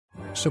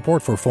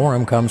Support for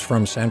Forum comes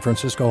from San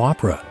Francisco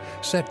Opera.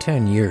 Set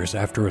 10 years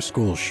after a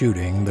school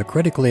shooting, the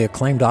critically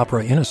acclaimed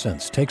opera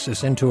Innocence takes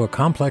us into a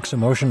complex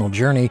emotional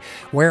journey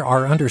where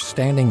our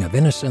understanding of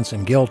innocence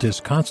and guilt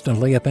is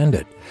constantly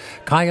upended.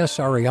 Kaya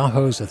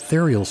Sariaho's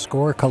ethereal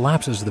score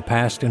collapses the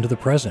past into the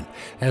present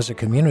as a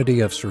community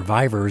of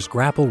survivors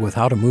grapple with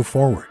how to move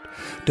forward.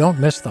 Don't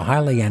miss the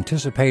highly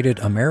anticipated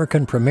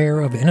American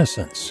premiere of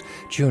Innocence,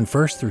 June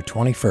 1st through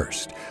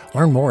 21st.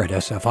 Learn more at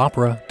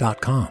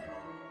sfopera.com.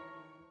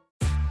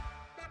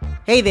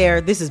 Hey there,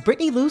 this is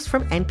Brittany Luce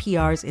from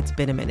NPR's It's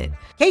Been a Minute.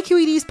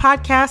 KQED's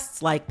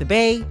podcasts like The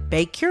Bay,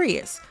 Bay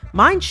Curious,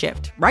 Mind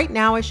Shift, Right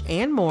Nowish,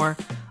 and more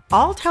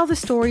all tell the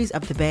stories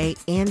of the Bay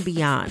and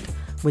beyond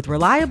with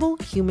reliable,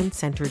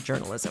 human-centered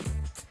journalism.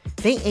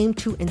 They aim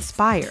to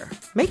inspire,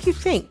 make you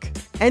think,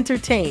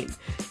 entertain,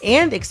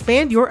 and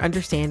expand your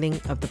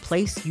understanding of the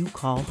place you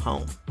call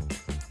home.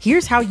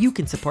 Here's how you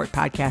can support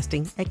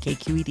podcasting at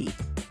KQED.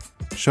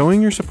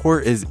 Showing your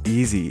support is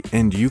easy,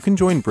 and you can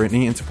join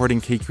Brittany in supporting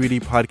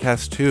KQED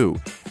Podcast too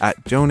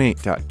at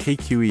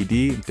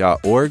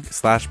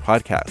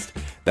donate.kqed.org/podcast.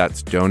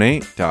 That's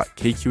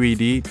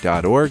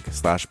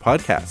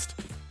donate.kqed.org/podcast.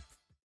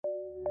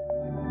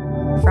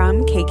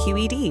 From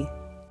KQED.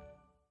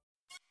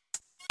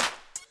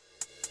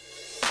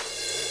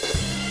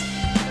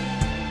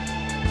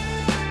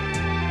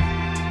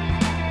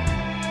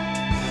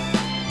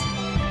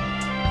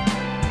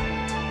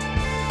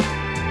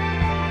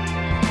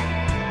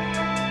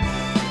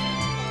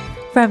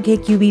 From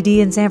KQED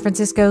in San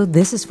Francisco,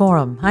 this is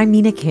Forum. I'm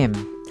Mina Kim.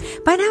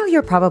 By now,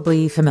 you're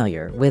probably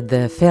familiar with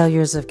the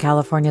failures of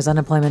California's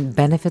unemployment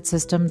benefit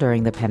system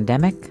during the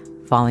pandemic,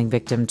 falling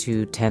victim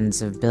to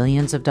tens of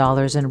billions of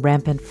dollars in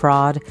rampant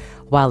fraud,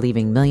 while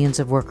leaving millions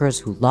of workers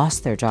who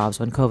lost their jobs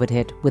when COVID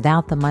hit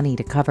without the money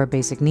to cover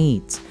basic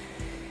needs.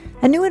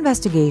 A new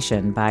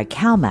investigation by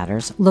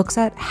CalMatters looks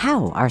at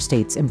how our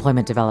state's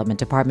Employment Development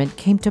Department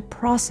came to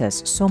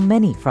process so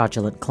many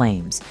fraudulent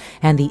claims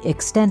and the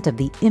extent of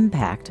the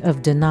impact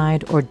of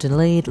denied or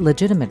delayed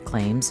legitimate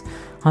claims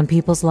on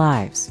people's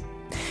lives.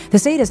 The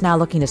state is now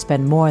looking to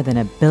spend more than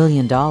 $1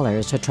 billion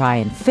to try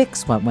and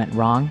fix what went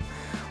wrong.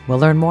 We'll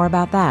learn more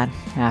about that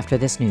after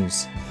this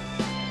news.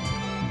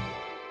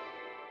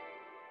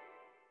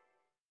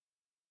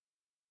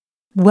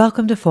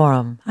 Welcome to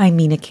Forum. I'm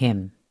Mina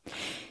Kim.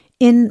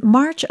 In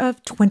March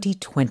of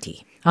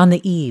 2020, on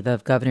the eve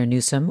of Governor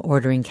Newsom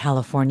ordering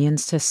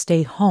Californians to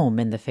stay home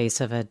in the face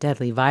of a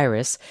deadly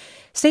virus,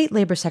 State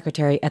Labor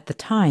Secretary at the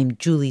time,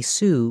 Julie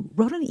Su,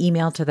 wrote an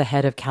email to the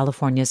head of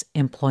California's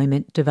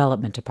Employment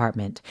Development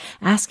Department,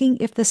 asking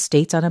if the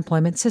state's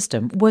unemployment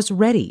system was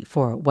ready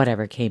for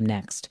whatever came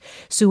next.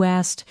 Su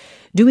asked,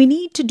 "Do we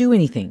need to do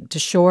anything to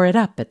shore it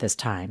up at this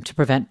time to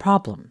prevent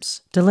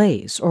problems,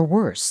 delays, or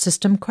worse,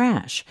 system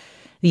crash?"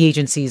 The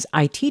agency's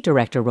IT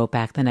director wrote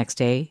back the next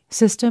day,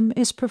 "System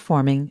is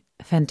performing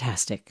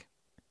fantastic."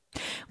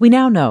 We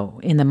now know,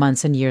 in the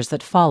months and years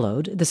that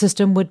followed, the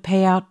system would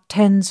pay out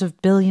tens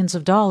of billions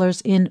of dollars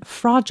in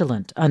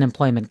fraudulent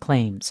unemployment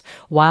claims,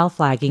 while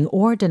flagging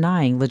or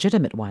denying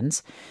legitimate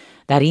ones.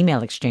 That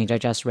email exchange I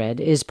just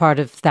read is part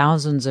of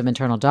thousands of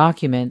internal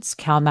documents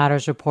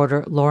CalMatters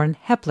reporter Lauren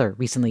Hepler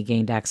recently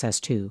gained access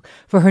to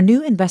for her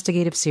new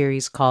investigative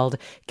series called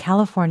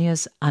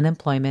California's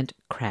Unemployment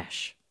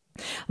Crash.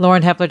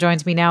 Lauren Hepler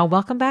joins me now.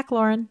 Welcome back,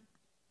 Lauren.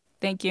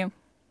 Thank you.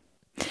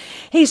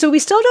 Hey, so we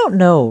still don't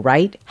know,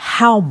 right,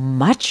 how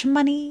much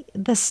money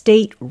the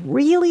state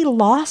really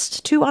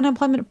lost to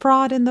unemployment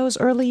fraud in those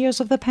early years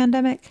of the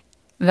pandemic?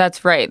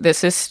 That's right.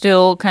 This is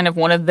still kind of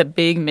one of the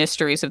big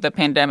mysteries of the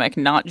pandemic,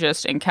 not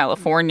just in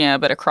California,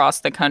 but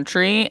across the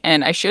country.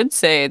 And I should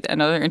say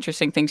another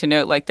interesting thing to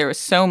note, like there was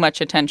so much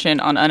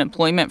attention on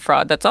unemployment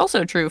fraud. That's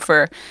also true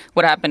for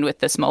what happened with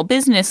the small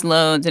business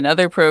loans and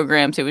other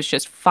programs. It was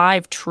just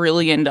 $5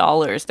 trillion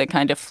that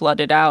kind of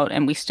flooded out,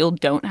 and we still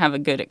don't have a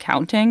good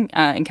accounting.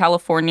 In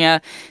California,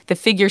 the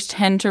figures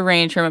tend to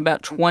range from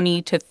about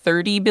 $20 to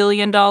 $30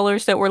 billion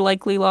that were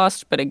likely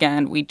lost. But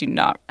again, we do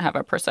not have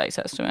a precise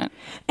estimate.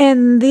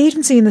 And the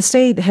agency in the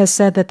state has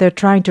said that they're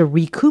trying to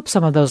recoup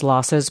some of those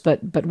losses,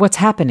 but what's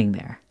happening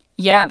there?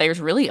 Yeah, there's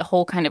really a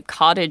whole kind of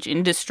cottage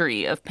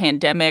industry of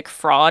pandemic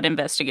fraud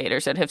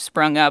investigators that have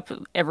sprung up.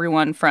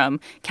 Everyone from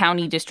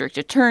county district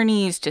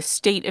attorneys to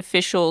state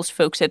officials,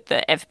 folks at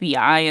the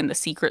FBI and the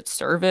Secret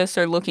Service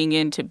are looking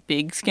into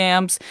big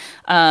scams.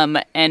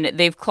 And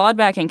they've clawed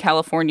back in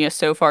California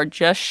so far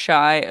just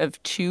shy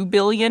of $2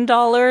 billion.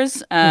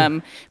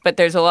 But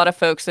there's a lot of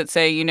folks that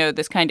say, you know,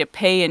 this kind of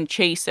pay and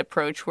chase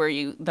approach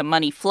where the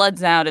money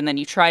floods out and then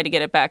you try to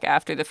get it back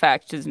after the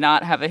fact does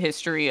not have a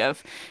history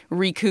of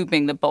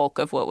recouping the bulk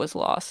of what was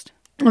lost.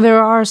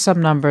 There are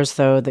some numbers,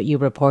 though, that you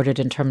reported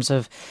in terms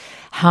of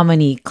how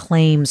many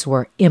claims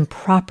were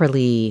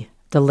improperly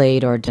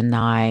delayed or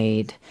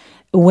denied.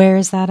 Where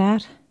is that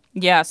at?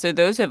 Yeah, so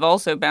those have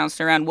also bounced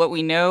around. What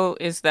we know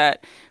is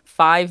that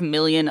 5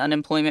 million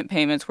unemployment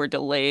payments were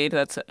delayed.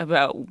 That's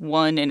about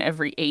 1 in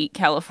every 8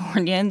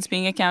 Californians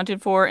being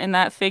accounted for in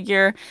that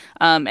figure.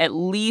 At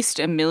least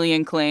 1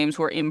 million claims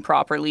were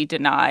improperly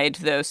denied,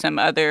 though some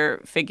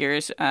other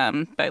figures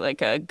by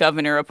like a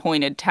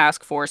governor-appointed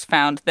task force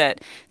found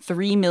that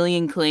 3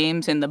 million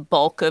claims in the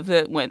bulk of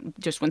it, when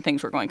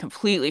things were going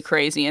completely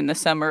crazy in the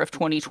summer of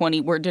 2020,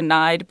 were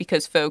denied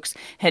because folks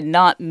had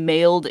not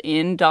mailed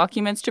in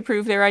documents to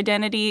prove their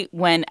identity,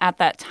 when at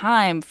that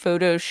time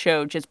photos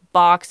showed just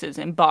boxes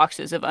and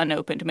boxes of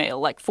unopened mail,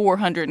 like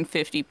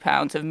 450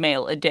 pounds of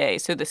mail a day.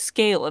 So the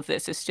scale of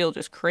this is still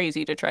just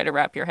crazy to try to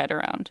wrap your head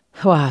around.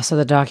 Wow, so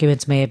the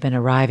documents may have been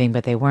arriving,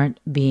 but they weren't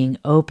being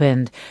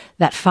opened.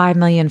 That 5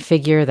 million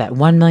figure, that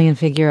 1 million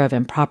figure of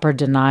improper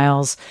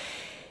denials,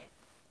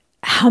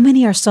 how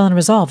many are still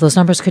unresolved? Those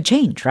numbers could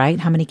change, right?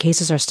 How many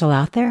cases are still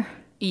out there?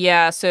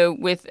 Yeah, so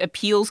with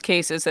appeals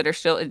cases that are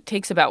still, it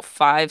takes about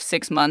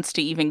 5-6 months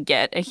to even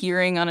get a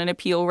hearing on an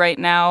appeal right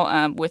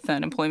now with the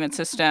unemployment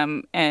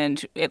system,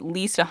 and at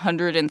least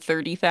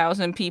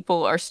 130,000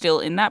 people are still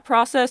in that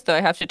process. Though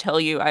I have to tell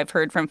you, I've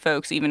heard from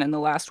folks even in the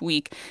last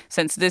week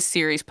since this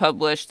series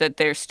published that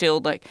they're still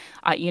like,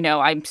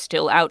 I'm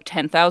still out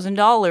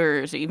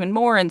 $10,000, even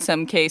more in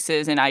some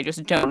cases, and I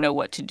just don't know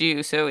what to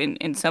do. So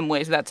in some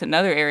ways, that's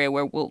another area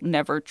where we'll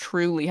never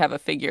truly have a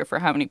figure for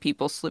how many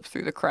people slip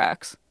through the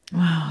cracks.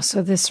 Wow,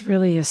 so this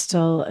really is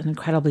still an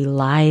incredibly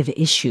live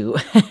issue,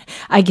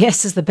 I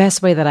guess is the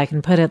best way that I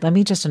can put it. Let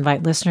me just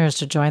invite listeners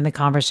to join the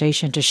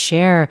conversation, to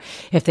share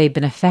if they've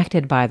been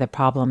affected by the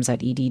problems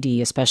at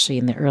EDD, especially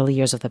in the early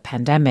years of the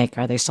pandemic.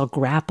 Are they still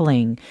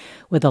grappling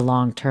with the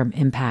long-term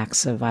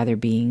impacts of either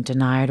being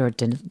denied or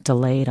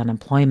delayed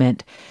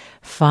unemployment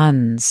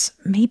funds?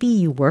 Maybe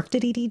you worked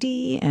at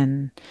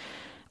EDD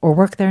or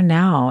work there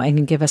now and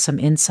can give us some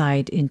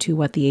insight into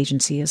what the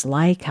agency is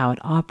like, how it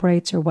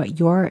operates, or what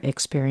your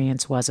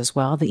experience was as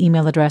well. The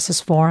email address is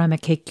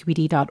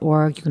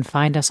forum@kqed.org. You can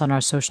find us on our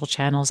social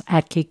channels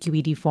at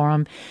KQED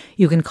Forum.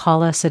 You can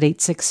call us at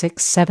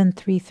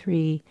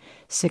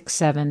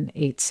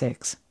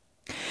 866-733-6786.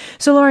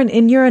 So, Lauren,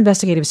 in your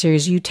investigative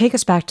series, you take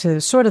us back to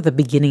sort of the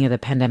beginning of the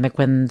pandemic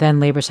when then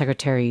Labor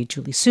Secretary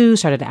Julie Su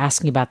started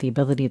asking about the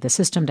ability of the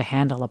system to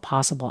handle a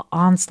possible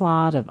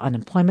onslaught of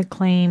unemployment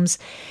claims.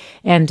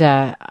 And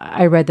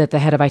I read that the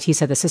head of IT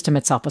said the system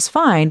itself was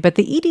fine, but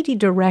the EDD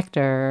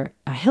director,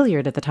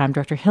 Hilliard at the time,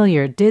 Director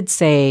Hilliard, did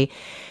say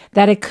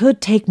that it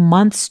could take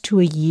months to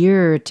a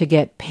year to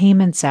get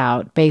payments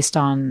out based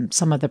on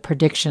some of the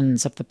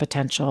predictions of the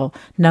potential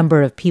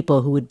number of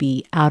people who would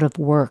be out of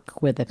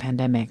work with the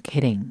pandemic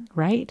hitting,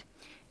 right?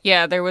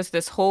 Yeah, there was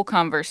this whole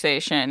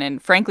conversation,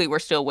 and frankly, we're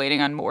still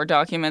waiting on more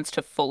documents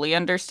to fully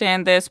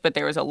understand this, but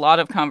there was a lot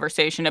of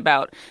conversation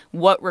about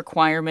what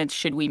requirements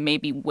should we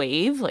maybe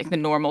waive, like the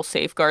normal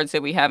safeguards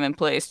that we have in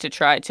place to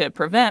try to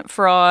prevent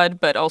fraud,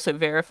 but also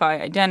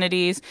verify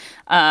identities.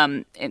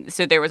 And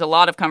so there was a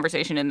lot of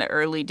conversation in the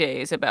early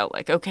days about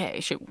like,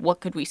 okay, what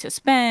could we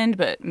suspend,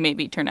 but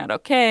maybe turn out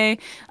okay.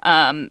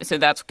 So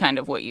that's kind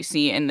of what you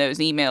see in those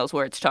emails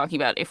where it's talking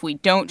about if we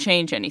don't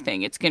change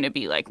anything, it's going to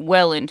be like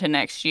well into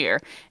next year.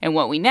 And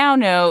what we now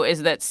know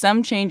is that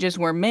some changes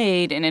were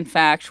made, and in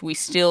fact, we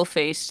still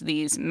faced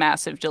these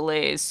massive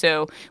delays.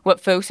 So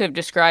what folks have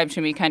described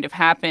to me kind of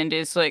happened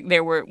is like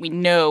we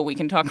know, we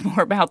can talk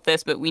more about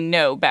this, but we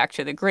know back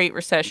to the Great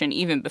Recession,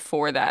 even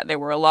before that, there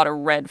were a lot of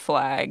red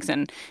flags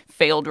and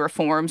failed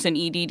reforms in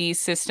EDD's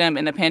system,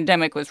 and the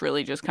pandemic was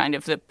really just kind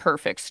of the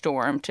perfect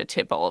storm to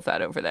tip all of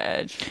that over the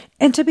edge.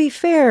 And to be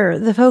fair,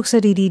 the folks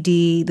at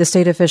EDD, the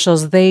state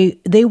officials,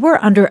 they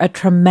were under a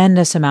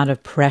tremendous amount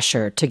of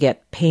pressure to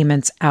get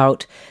payments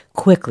out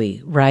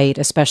quickly, right?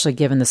 Especially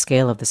given the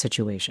scale of the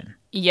situation.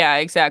 Yeah,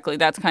 exactly.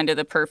 That's kind of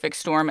the perfect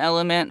storm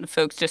element.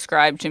 Folks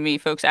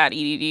at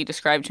EDD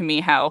described to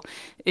me how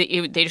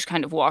they just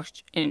kind of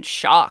walked in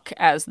shock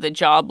as the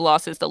job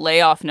losses, the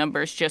layoff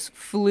numbers just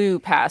flew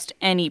past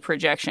any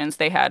projections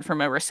they had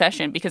from a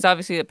recession, because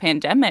obviously the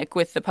pandemic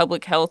with the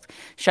public health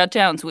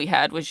shutdowns we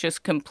had was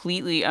just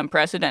completely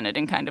unprecedented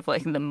in kind of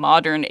like the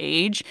modern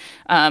age.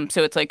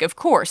 So it's like, of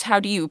course, how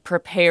do you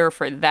prepare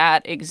for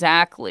that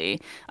exactly?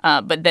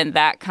 But then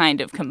that kind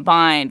of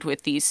combined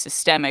with these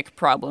systemic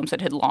problems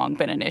that had long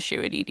been an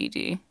issue at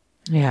EDD.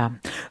 Yeah.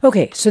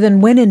 Okay. So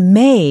then when in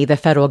May, the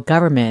federal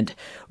government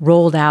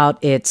rolled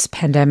out its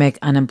pandemic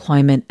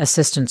unemployment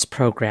assistance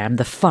program,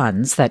 the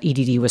funds that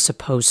EDD was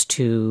supposed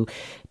to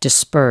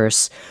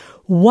disperse,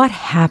 what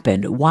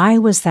happened? Why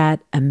was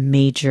that a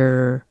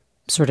major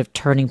sort of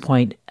turning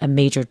point, a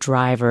major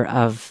driver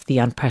of the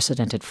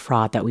unprecedented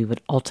fraud that we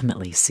would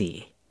ultimately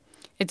see?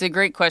 It's a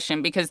great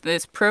question because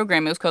this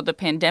program, it was called the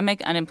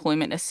Pandemic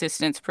Unemployment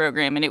Assistance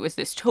Program, and it was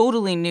this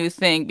totally new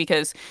thing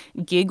because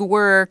gig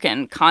work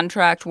and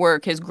contract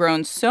work has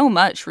grown so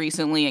much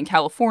recently in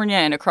California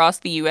and across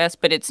the U.S.,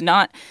 but it's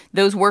not,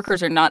 those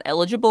workers are not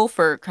eligible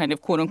for kind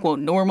of quote-unquote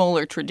normal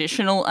or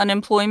traditional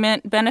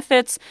unemployment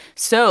benefits.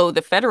 So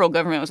the federal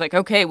government was like,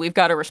 okay, we've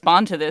got to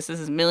respond to this. This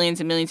is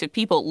millions and millions of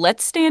people.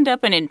 Let's stand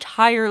up an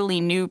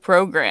entirely new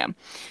program.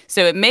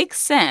 So it makes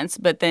sense,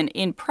 but then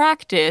in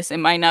practice, it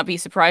might not be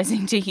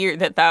surprising to hear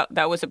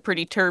that was a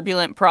pretty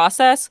turbulent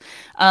process.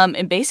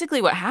 And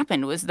basically what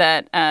happened was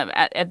that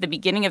at the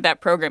beginning of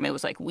that program, it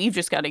was like, we've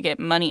just got to get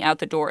money out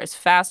the door as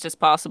fast as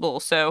possible.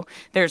 So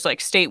there's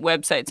like state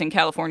websites in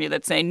California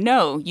that say,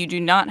 no, you do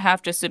not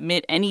have to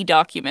submit any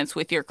documents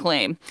with your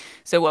claim.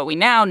 So what we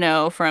now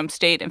know from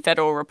state and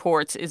federal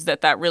reports is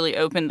that really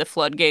opened the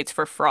floodgates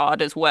for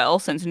fraud as well,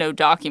 since no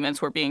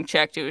documents were being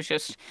checked. It was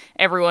just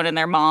everyone and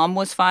their mom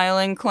was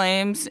filing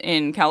claims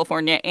in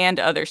California and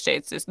other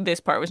states. This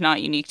part was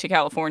not unique to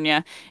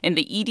California. And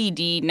the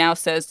EDD now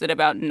says that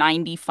about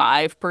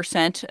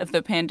 95% of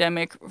the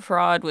pandemic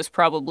fraud was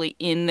probably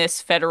in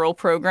this federal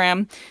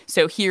program.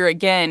 So here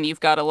again, you've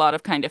got a lot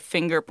of kind of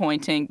finger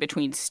pointing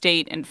between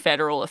state and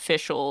federal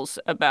officials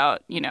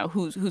about,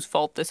 whose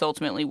fault this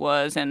ultimately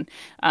was, and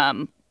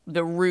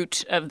the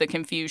root of the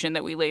confusion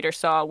that we later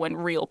saw when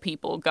real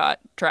people got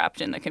trapped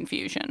in the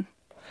confusion.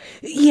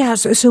 Yeah,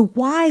 so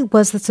why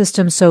was the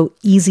system so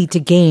easy to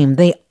game?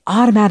 They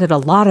automated a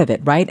lot of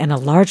it, right? And a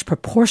large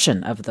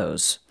proportion of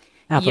those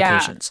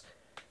applications.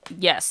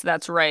 Yes,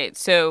 that's right.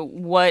 So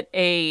what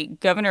a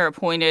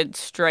governor-appointed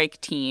strike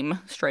team,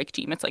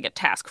 it's like a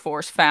task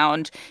force,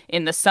 found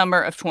in the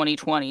summer of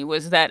 2020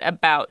 was that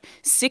about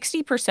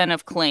 60%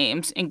 of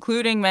claims,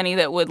 including many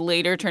that would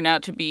later turn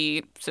out to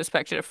be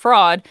suspected of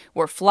fraud,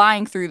 were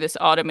flying through this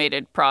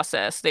automated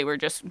process. They were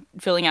just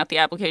filling out the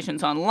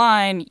applications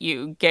online.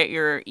 You get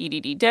your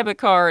EDD debit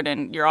card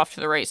and you're off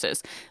to the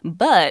races.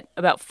 But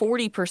about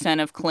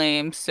 40% of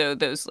claims, so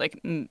those like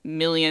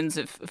millions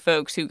of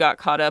folks who got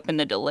caught up in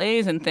the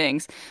delays and things,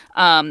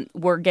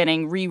 were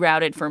getting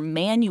rerouted for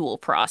manual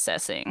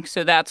processing.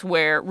 So that's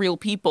where real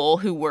people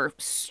who were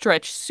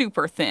stretched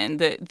super thin,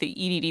 the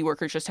EDD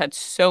workers just had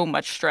so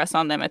much stress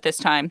on them at this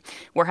time,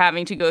 were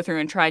having to go through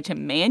and try to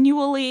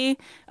manually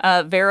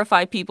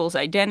verify people's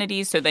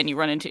identities. So then you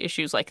run into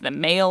issues like the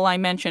mail I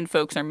mentioned.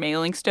 Folks are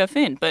mailing stuff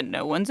in, but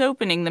no one's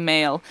opening the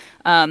mail.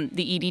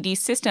 The EDD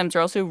systems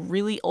are also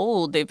really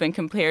old. They've been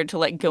compared to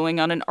like going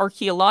on an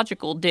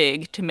archaeological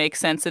dig to make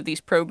sense of these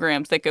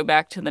programs that go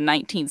back to the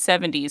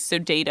 1970s. So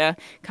data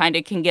kind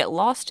of can get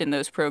lost in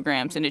those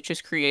programs, and it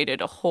just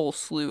created a whole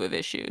slew of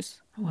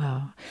issues.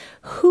 Wow.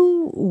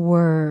 Who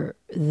were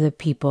the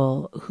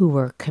people who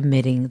were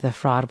committing the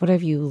fraud? What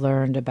have you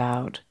learned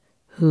about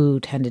who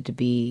tended to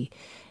be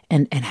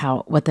and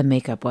what the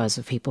makeup was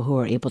of people who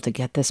were able to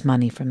get this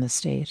money from the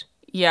state?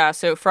 Yeah,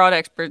 so fraud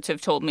experts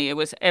have told me it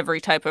was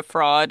every type of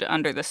fraud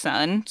under the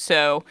sun.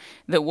 So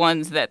the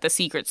ones that the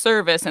Secret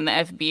Service and the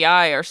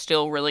FBI are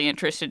still really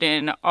interested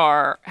in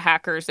are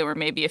hackers that were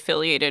maybe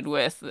affiliated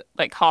with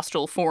like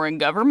hostile foreign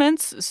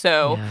governments.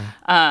 So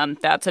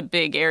that's a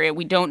big area.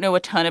 We don't know a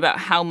ton about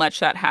how much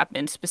that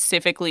happened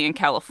specifically in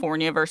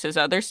California versus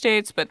other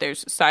states, but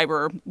there's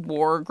cyber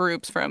war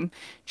groups from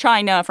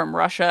China, from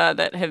Russia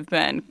that have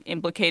been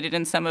implicated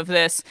in some of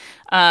this.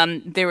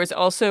 There was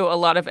also a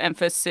lot of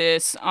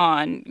emphasis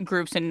on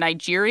groups in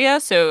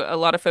Nigeria. So a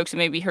lot of folks have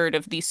maybe heard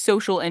of these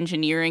social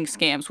engineering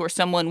scams where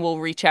someone will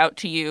reach out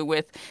to you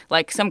with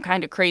like some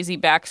kind of crazy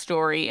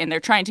backstory and they're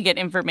trying to get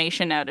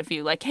information out of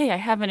you. Like, hey, I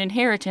have an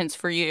inheritance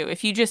for you.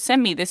 If you just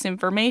send me this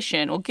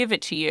information, we'll give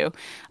it to you.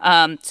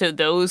 So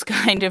those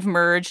kind of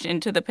merged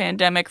into the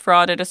pandemic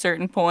fraud at a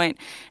certain point.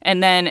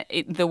 And then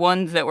the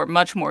ones that were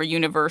much more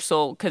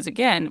universal, because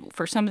again,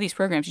 for some of these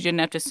programs, you didn't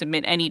have to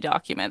submit any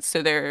documents.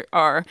 So there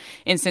are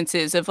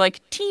instances of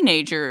like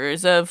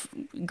teenagers, of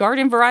garden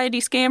variety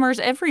scammers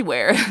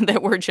everywhere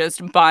that were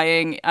just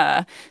buying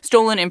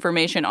stolen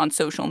information on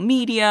social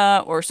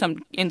media or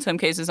in some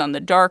cases on the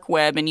dark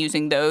web and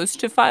using those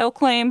to file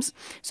claims.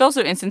 There's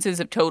also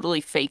instances of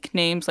totally fake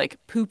names, like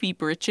Poopy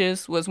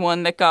Britches was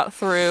one that got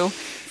through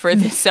for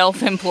the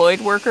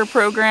self-employed worker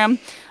program.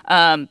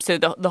 So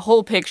the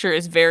whole picture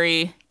is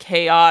very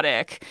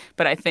chaotic,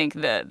 but I think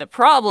the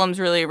problems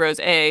really arose,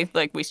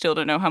 like we still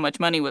don't know how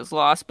much money was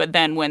lost, but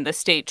then when the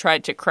state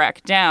tried to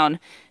crack down,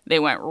 they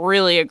went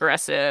really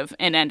aggressive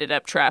and ended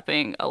up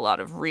trapping a lot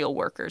of real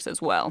workers as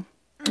well.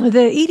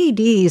 The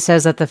EDD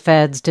says that the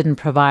feds didn't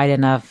provide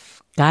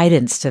enough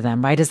guidance to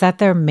them, right? Is that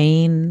their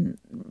main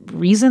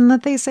reason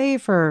that they say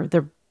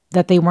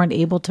that they weren't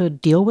able to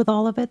deal with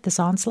all of it, this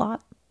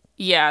onslaught?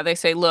 Yeah, they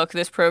say, look,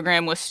 this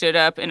program was stood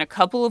up in a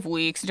couple of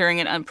weeks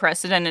during an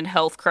unprecedented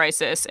health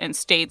crisis, and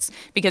states,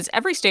 because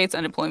every state's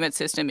unemployment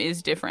system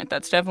is different.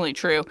 That's definitely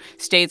true.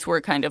 States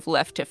were kind of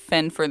left to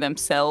fend for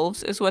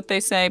themselves, is what they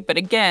say. But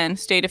again,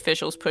 state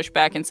officials push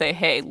back and say,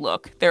 hey,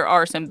 look, there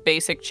are some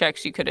basic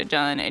checks you could have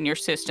done, and your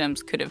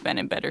systems could have been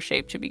in better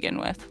shape to begin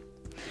with.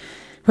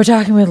 We're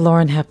talking with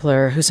Lauren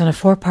Hepler, who's on a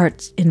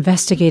 4-part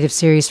investigative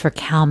series for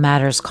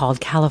CalMatters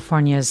called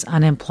California's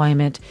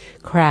Unemployment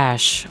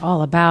Crash,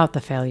 all about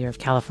the failure of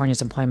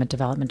California's Employment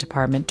Development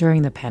Department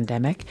during the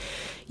pandemic.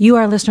 You,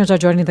 our listeners, are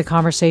joining the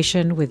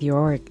conversation with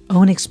your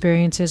own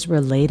experiences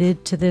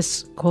related to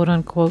this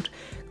quote-unquote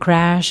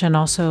crash and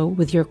also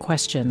with your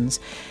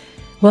questions.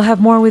 We'll have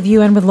more with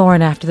you and with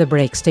Lauren after the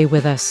break. Stay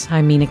with us.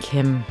 I'm Mina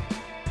Kim.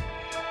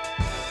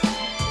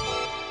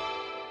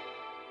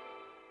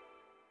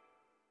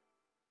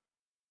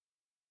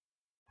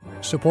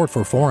 Support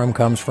for Forum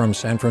comes from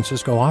San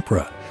Francisco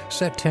Opera.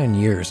 Set 10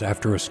 years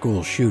after a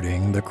school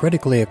shooting, the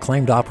critically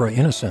acclaimed opera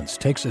Innocence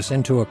takes us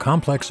into a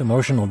complex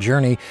emotional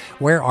journey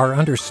where our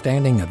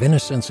understanding of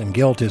innocence and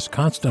guilt is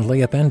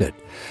constantly upended.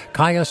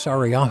 Kaya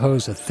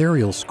Sariaho's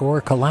ethereal score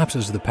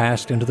collapses the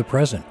past into the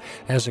present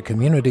as a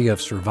community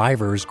of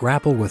survivors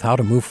grapple with how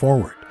to move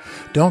forward.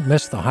 Don't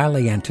miss the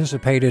highly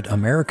anticipated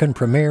American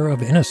premiere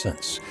of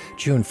Innocence,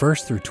 June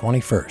 1st through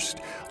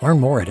 21st. Learn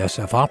more at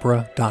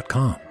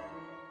sfopera.com.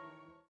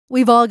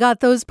 We've all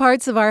got those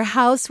parts of our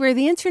house where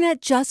the internet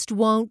just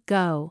won't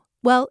go.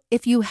 Well,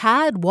 if you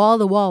had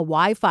wall-to-wall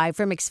Wi-Fi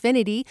from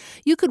Xfinity,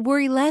 you could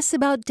worry less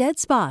about dead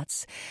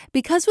spots.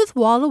 Because with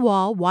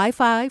wall-to-wall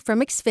Wi-Fi from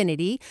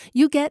Xfinity,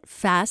 you get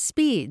fast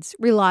speeds,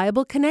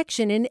 reliable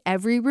connection in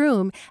every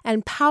room,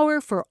 and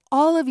power for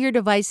all of your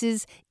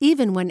devices,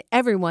 even when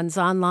everyone's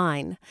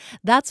online.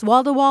 That's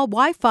wall-to-wall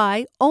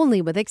Wi-Fi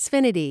only with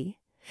Xfinity.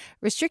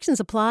 Restrictions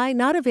apply,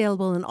 not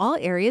available in all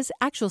areas.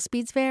 Actual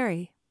speeds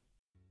vary.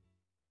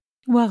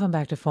 Welcome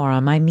back to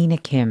Forum. I'm Mina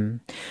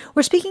Kim.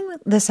 We're speaking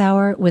this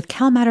hour with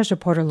CalMatters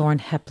reporter Lauren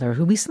Hepler,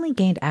 who recently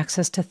gained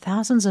access to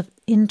thousands of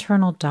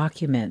internal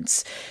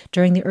documents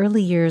during the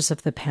early years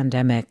of the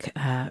pandemic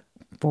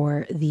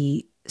for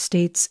the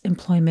state's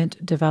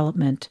Employment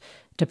Development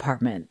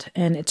Department.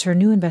 And it's her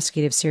new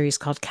investigative series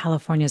called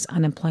California's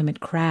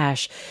Unemployment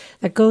Crash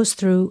that goes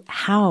through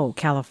how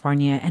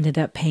California ended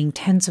up paying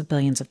tens of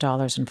billions of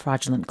dollars in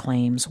fraudulent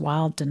claims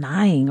while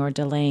denying or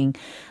delaying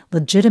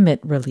legitimate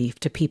relief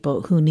to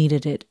people who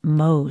needed it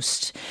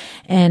most.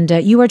 And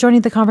you are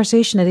joining the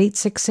conversation at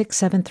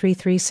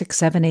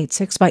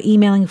 866-733-6786 by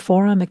emailing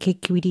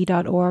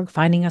forum@kqed.org,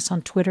 finding us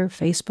on Twitter,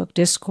 Facebook,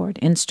 Discord,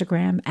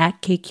 Instagram,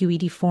 at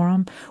KQED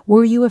Forum.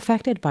 Were you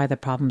affected by the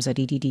problems at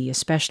EDD,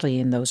 especially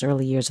in those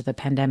early years of the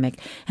pandemic,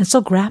 and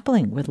still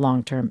grappling with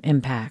long-term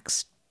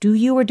impacts? Do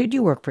you or did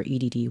you work for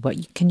EDD?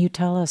 What can you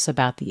tell us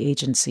about the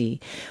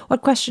agency?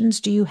 What questions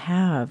do you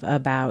have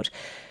about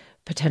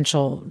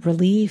potential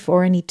relief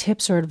or any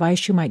tips or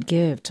advice you might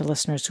give to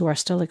listeners who are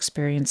still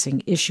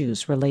experiencing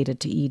issues related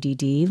to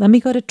EDD? Let me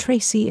go to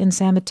Tracy in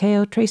San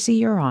Mateo. Tracy,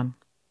 you're on.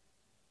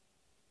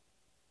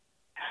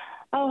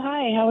 Oh,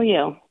 hi. How are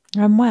you?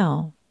 I'm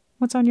well.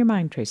 What's on your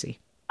mind, Tracy?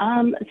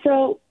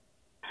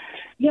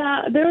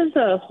 There's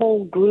a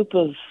whole group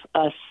of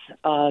us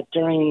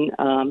during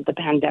the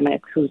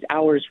pandemic whose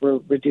hours were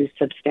reduced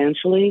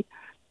substantially.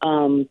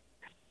 And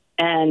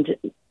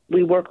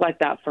we worked like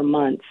that for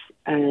months.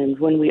 And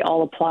when we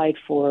all applied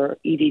for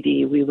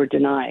EDD, we were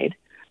denied.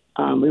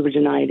 We were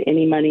denied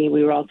any money.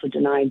 We were also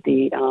denied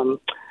the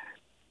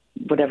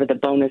whatever the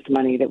bonus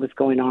money that was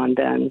going on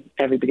then.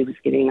 Everybody was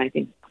getting, I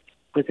think,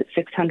 was it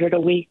 $600 a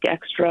week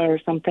extra or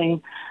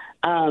something?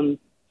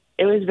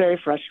 It was very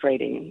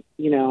frustrating.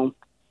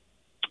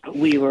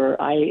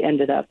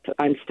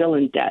 I'm still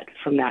in debt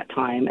from that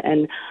time.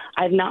 And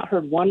I've not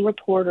heard one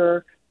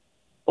reporter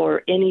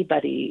or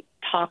anybody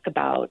talk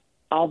about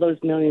all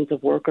those millions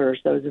of workers,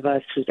 those of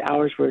us whose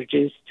hours were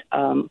reduced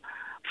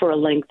for a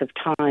length of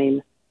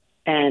time,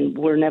 and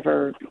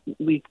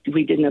we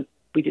didn't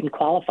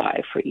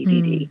qualify for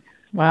EDD.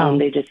 Wow.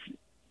 They just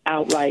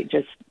outright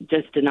just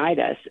denied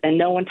us, and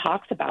no one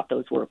talks about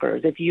those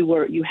workers. If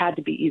you had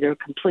to be either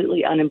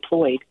completely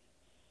unemployed,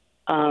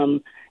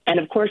 and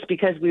of course,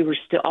 because we were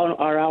still,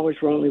 our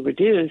hours were only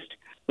reduced,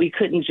 we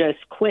couldn't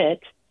just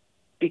quit.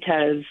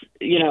 Because,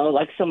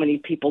 like so many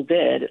people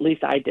did, at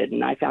least I did,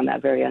 and I found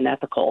that very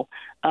unethical.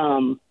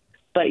 And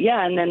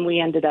then we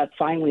ended up,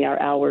 finally, our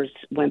hours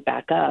went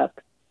back up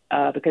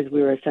because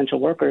we were essential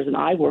workers, and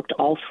I worked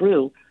all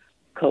through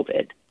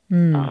COVID.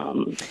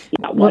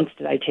 Not once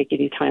did I take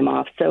any time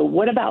off. So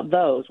what about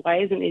those? Why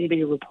isn't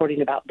anybody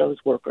reporting about those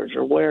workers,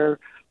 or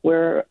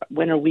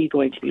when are we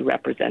going to be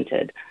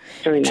represented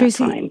during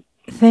Tracy, that time?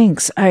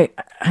 Thanks.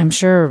 I'm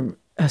sure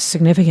a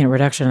significant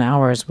reduction in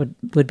hours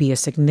would be a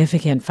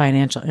significant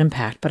financial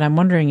impact, but I'm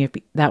wondering if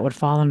that would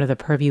fall under the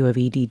purview of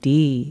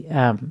EDD,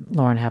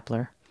 Lauren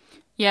Hepler.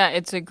 Yeah,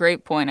 it's a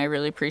great point. I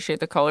really appreciate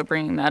the caller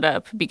bringing that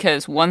up,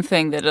 because one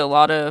thing that a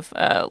lot of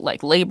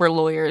labor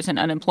lawyers and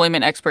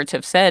unemployment experts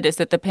have said is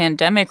that the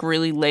pandemic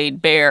really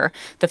laid bare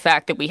the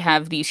fact that we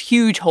have these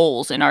huge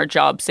holes in our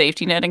job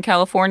safety net in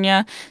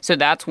California. So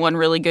that's one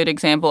really good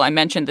example. I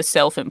mentioned the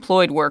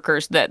self-employed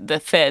workers that the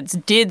feds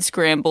did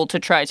scramble to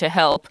try to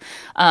help.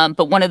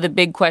 But one of the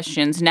big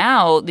questions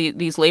now,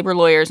 these labor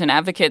lawyers and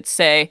advocates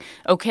say,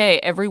 okay,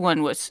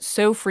 everyone was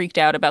so freaked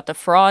out about the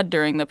fraud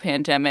during the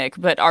pandemic,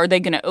 but are they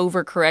going to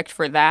overcorrect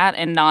for that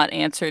and not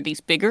answer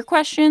these bigger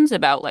questions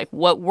about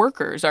what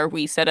workers are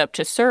we set up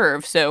to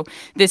serve? So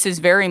this is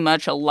very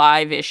much a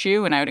live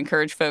issue, and I would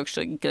encourage folks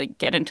to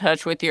get in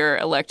touch with your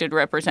elected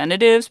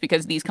representatives,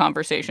 because these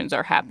conversations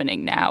are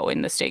happening now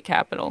in the state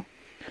capitol.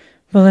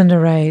 Belinda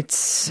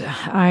writes,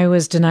 I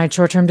was denied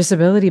short-term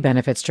disability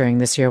benefits during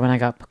this year when I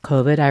got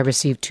COVID. I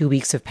received 2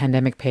 weeks of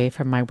pandemic pay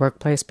from my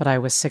workplace, but I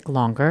was sick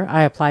longer.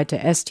 I applied to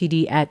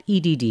STD at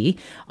EDD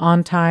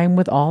on time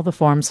with all the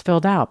forms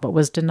filled out, but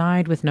was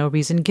denied with no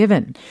reason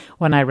given.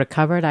 When I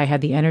recovered, I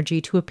had the energy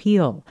to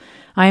appeal.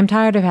 I am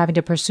tired of having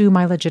to pursue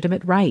my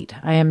legitimate right.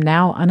 I am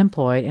now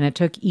unemployed, and it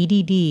took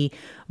EDD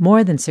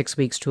more than 6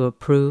 weeks to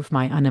approve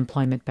my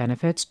unemployment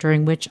benefits,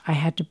 during which I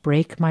had to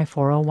break my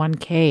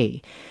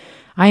 401k.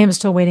 I am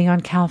still waiting on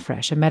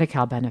CalFresh, a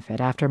Medi-Cal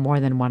benefit, after more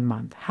than 1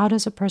 month. How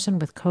does a person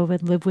with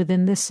COVID live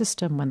within this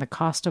system when the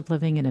cost of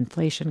living and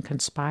inflation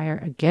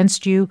conspire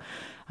against you?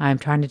 I am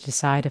trying to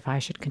decide if I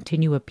should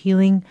continue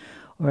appealing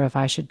or if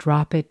I should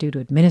drop it due to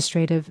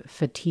administrative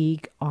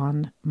fatigue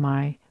on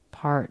my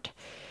part.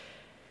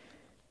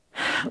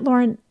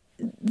 Lauren,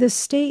 the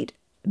state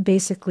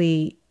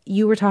basically,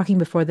 you were talking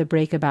before the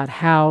break about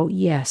how,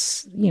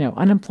 yes,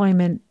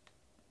 unemployment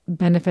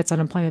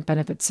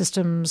benefit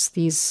systems,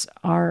 these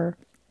are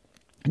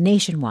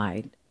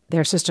nationwide.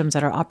 They're systems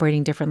that are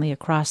operating differently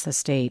across the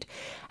state.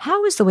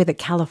 How is the way that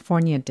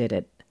California did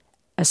it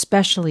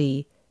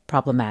especially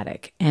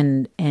problematic?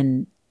 And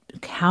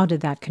how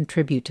did that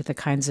contribute to the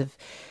kinds of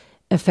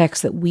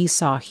effects that we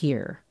saw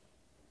here?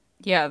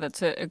 Yeah,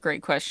 that's a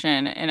great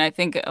question. And I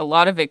think a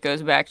lot of it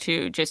goes back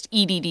to just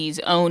EDD's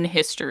own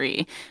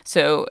history.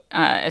 So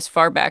as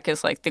far back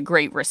as like the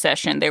Great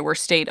Recession, there were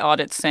state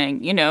audits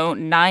saying,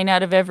 9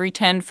 out of every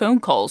 10 phone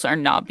calls are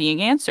not being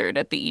answered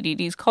at the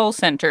EDD's call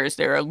centers.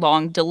 There are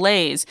long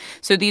delays.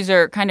 So these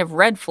are kind of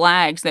red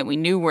flags that we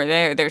knew were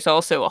there. There's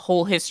also a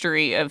whole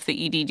history of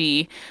the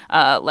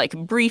EDD like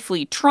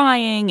briefly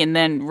trying and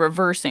then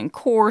reversing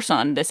course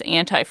on this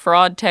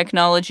anti-fraud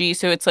technology.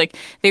 So it's like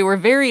they were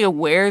very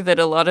aware that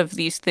a lot of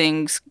these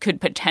things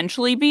could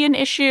potentially be an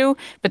issue,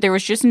 but there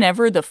was just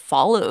never the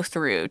follow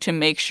through to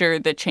make sure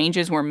the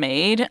changes were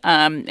made.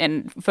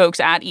 And folks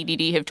at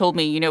EDD have told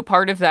me,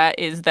 part of that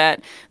is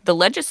that the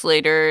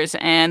legislators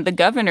and the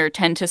governor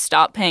tend to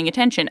stop paying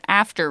attention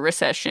after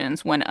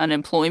recessions. When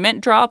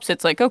unemployment drops,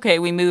 it's like, okay,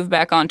 we move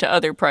back on to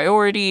other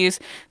priorities.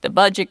 The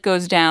budget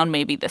goes down,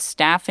 maybe the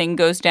staffing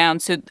goes down.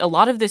 So a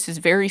lot of this is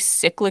very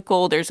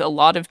cyclical. There's a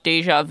lot of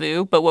deja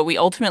vu. But what we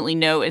ultimately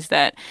know is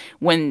that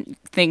when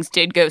things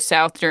did go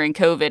south during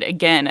COVID,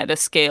 again, at a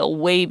scale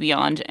way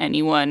beyond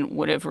anyone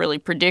would have really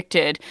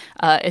predicted,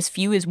 as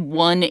few as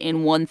 1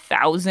 in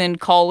 1,000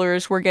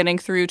 callers were getting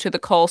through to the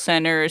call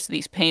centers.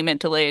 These payment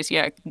delays,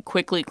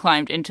 quickly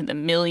climbed into the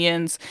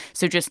millions.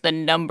 So just the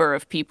number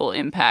of people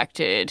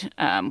impacted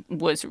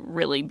was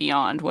really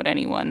beyond what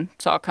anyone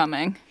saw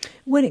coming.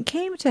 When it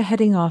came to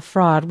heading off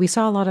fraud, we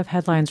saw a lot of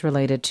headlines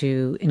related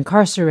to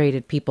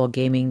incarcerated people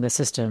gaming the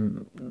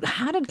system.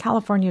 How did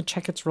California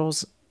check its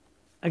rules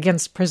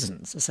against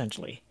prisons,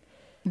 essentially?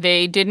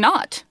 They did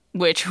not,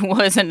 which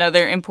was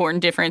another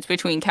important difference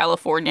between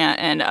California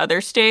and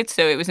other states.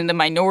 So it was in the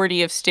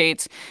minority of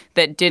states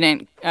that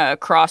didn't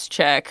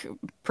cross-check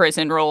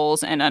prison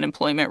rolls and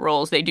unemployment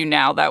rolls. They do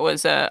now. That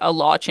was a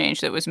law change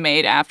that was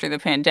made after the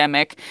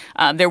pandemic.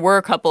 There were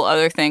a couple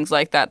other things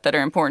like that that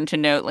are important to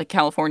note. Like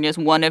California is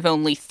one of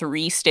only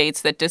 3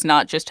 states that does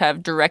not just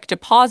have direct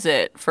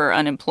deposit for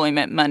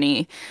unemployment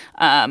money.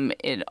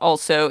 It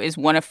also is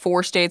one of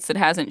 4 states that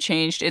hasn't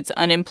changed its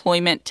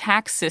unemployment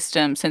tax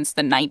system since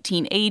the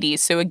 1980s.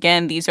 So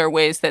again, these are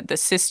ways that the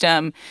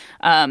system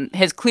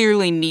has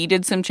clearly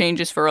needed some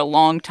changes for a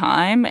long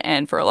time.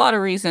 And for a lot of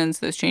reasons,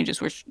 those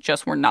changes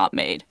were not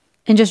made.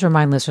 And just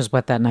remind listeners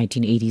what that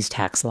 1980s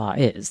tax law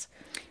is.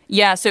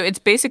 Yeah, so it's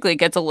basically, it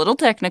gets a little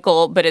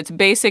technical, but it's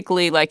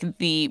basically like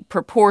the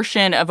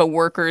proportion of a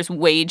worker's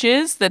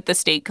wages that the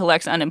state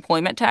collects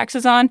unemployment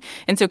taxes on.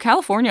 And so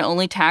California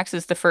only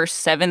taxes the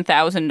first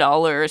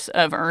 $7,000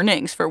 of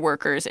earnings for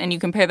workers. And you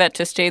compare that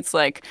to states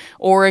like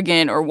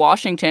Oregon or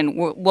Washington,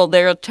 well,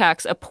 they'll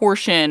tax a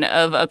portion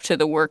of up to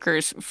the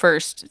worker's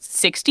first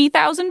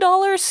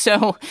 $60,000.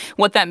 So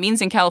what that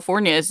means in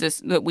California is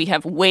that we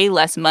have way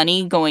less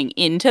money going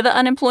into the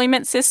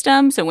unemployment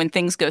system. So when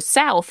things go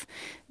south,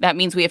 that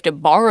means we have to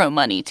borrow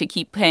money to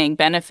keep paying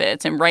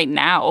benefits. And right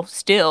now,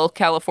 still,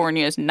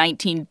 California is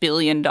 $19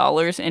 billion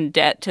in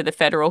debt to the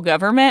federal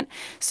government.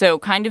 So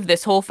kind of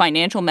this whole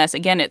financial mess,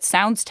 again, it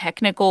sounds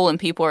technical and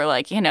people are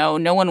like,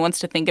 no one wants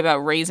to think about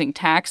raising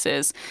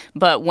taxes.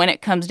 But when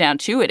it comes down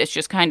to it, it's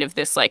just kind of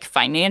this like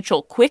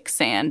financial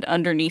quicksand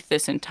underneath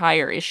this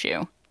entire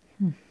issue.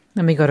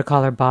 Let me go to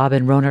caller Bob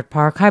in Rohnert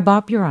Park. Hi,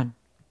 Bob, you're on.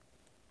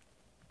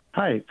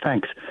 Hi,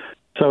 thanks.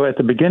 So at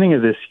the beginning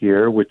of this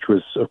year, which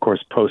was, of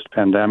course,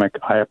 post-pandemic,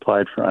 I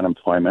applied for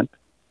unemployment.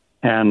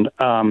 And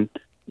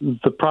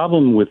the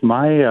problem with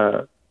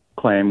my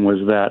claim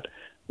was that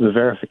the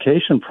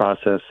verification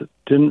process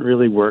didn't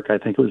really work. I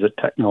think it was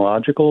a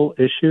technological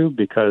issue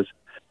because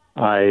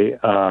I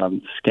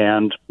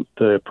scanned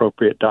the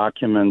appropriate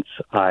documents.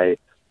 I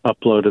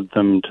uploaded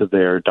them to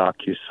their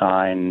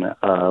DocuSign,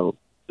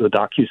 the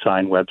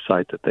DocuSign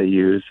website that they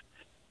use.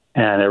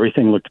 And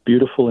everything looked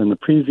beautiful in the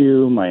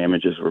preview. My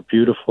images were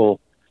beautiful.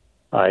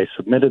 I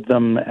submitted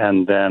them,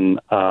 and then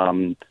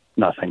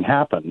nothing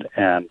happened.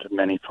 And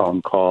many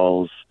phone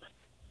calls.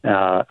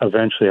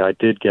 Eventually, I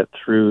did get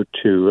through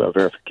to a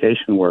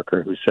verification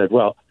worker who said,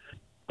 well,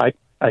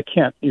 I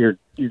can't, you're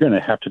going to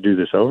have to do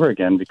this over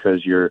again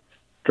because your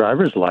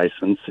driver's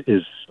license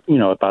is,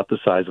 about the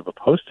size of a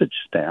postage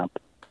stamp.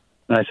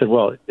 And I said,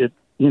 well,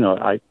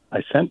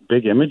 I sent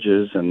big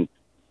images and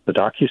the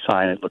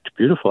DocuSign, it looked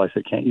beautiful. I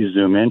said, can't you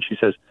zoom in? She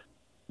says,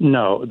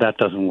 no, that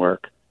doesn't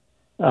work.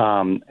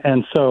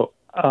 And so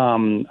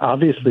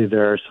obviously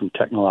there are some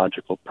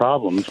technological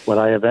problems. What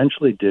I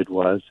eventually did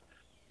was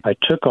I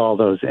took all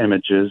those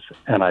images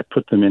and I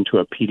put them into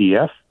a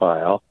PDF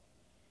file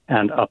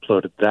and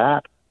uploaded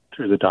that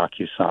through the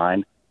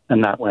DocuSign,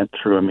 and that went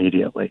through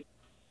immediately.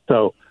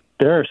 So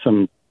there are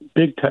some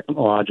big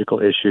technological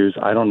issues.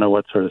 I don't know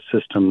what sort of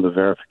system the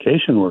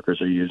verification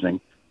workers are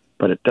using,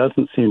 but it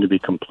doesn't seem to be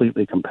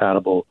completely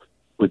compatible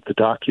with the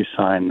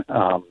DocuSign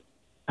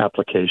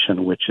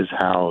application, which is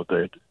how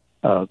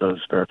those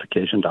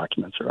verification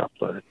documents are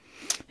uploaded.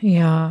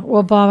 Yeah.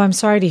 Well, Bob, I'm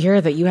sorry to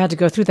hear that you had to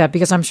go through that,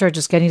 because I'm sure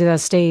just getting to that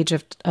stage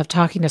of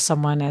talking to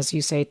someone, as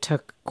you say,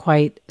 took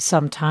quite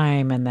some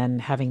time, and then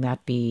having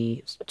that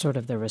be sort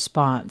of the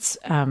response.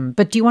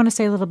 But do you want to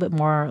say a little bit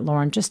more,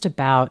 Lauren, just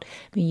about,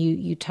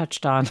 you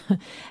touched on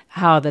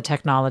how the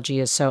technology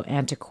is so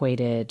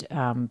antiquated,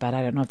 but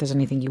I don't know if there's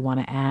anything you want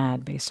to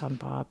add based on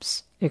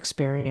Bob's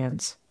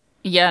experience.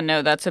 Yeah,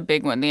 no, that's a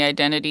big one. The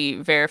identity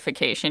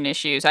verification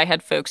issues. I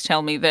had folks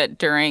tell me that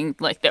during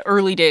the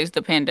early days of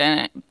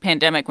the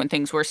pandemic, when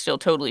things were still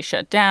totally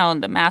shut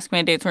down, the mask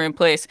mandates were in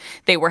place,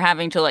 they were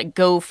having to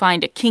go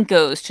find a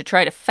Kinko's to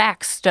try to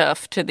fax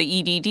stuff to the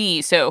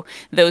EDD. So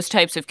those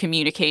types of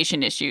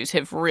communication issues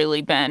have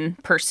really been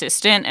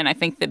persistent. And I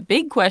think the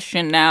big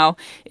question now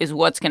is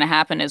what's going to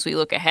happen as we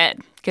look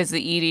ahead, because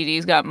the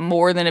EDD's got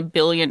more than $1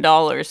 billion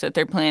that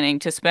they're planning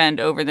to spend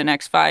over the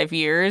next 5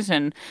 years.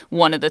 And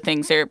one of the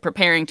things they're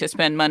preparing to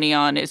spend money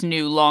on is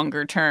new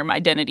longer-term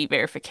identity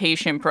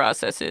verification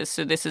processes.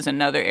 So this is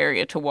another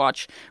area to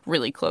watch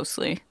really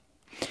closely.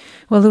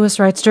 Well, Lewis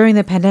writes, during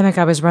the pandemic,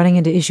 I was running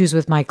into issues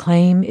with my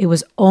claim. It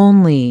was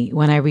only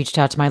when I reached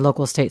out to my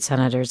local state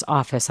senator's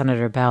office,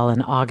 Senator Bell,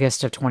 in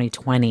August of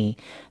 2020,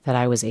 that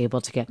I was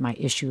able to get my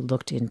issue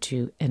looked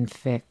into and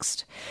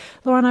fixed.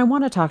 Lauren, I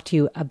want to talk to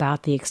you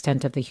about the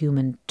extent of the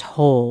human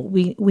toll.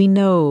 We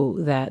know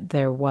that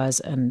there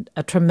was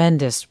a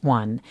tremendous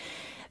one,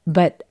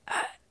 but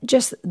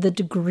just the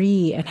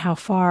degree and how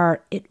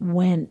far it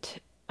went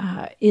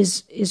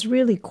is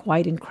really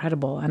quite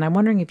incredible. And I'm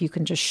wondering if you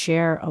can just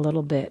share a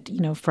little bit,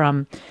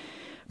 from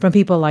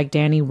people like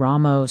Danny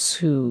Ramos,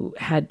 who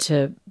had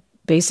to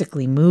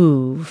basically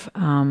move,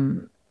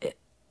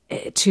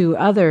 to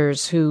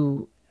others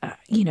who,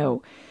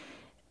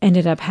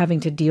 ended up having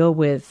to deal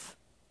with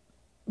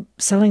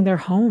selling their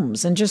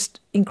homes, and just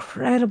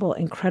incredible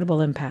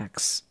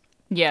impacts.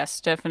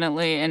 Yes,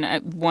 definitely.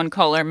 And one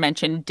caller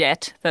mentioned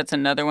debt. That's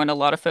another one. A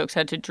lot of folks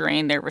had to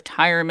drain their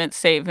retirement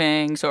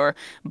savings or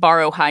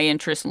borrow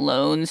high-interest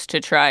loans to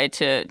try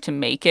to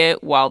make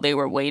it while they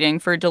were waiting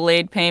for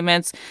delayed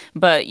payments.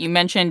 But you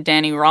mentioned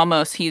Danny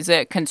Ramos. He's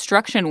a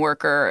construction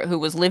worker who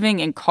was living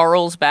in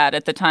Carlsbad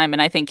at the time.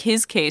 And I think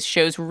his case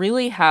shows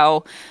really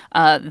how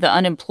the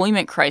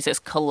unemployment crisis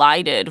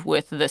collided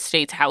with the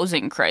state's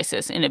housing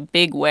crisis in a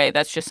big way.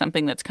 That's just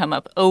something that's come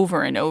up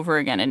over and over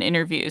again in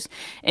interviews.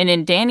 And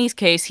in Danny's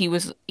case, he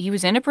was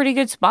in a pretty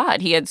good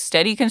spot. He had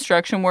steady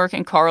construction work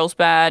in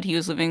Carlsbad. He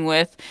was living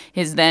with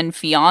his then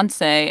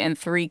fiance and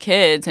 3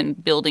 kids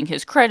and building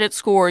his credit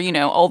score,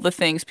 all the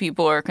things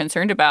people are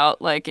concerned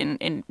about, like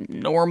in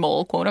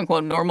normal, quote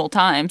unquote, normal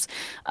times.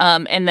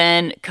 And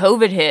then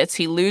COVID hits,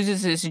 he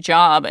loses his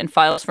job and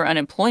files for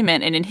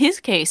unemployment. And in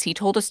his case, he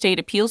told a state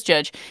appeals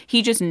judge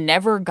he just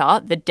never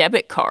got the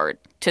debit card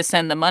to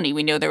send the money.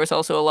 We know there was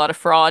also a lot of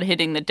fraud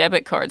hitting the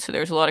debit card, so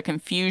there's a lot of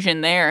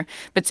confusion there.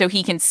 But so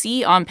he can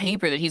see on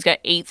paper that he's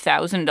got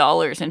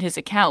 $8,000 in his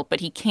account, but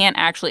he can't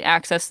actually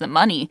access the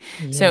money.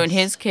 Yes. So in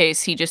his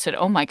case, he just said,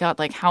 oh my God,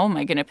 how am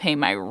I going to pay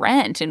my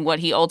rent? And what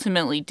he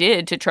ultimately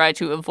did to try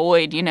to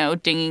avoid,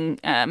 dinging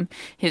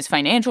his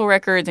financial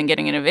records and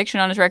getting an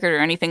eviction on his record or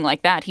anything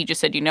like that, he just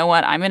said, you know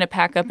what, I'm going to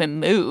pack up and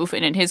move.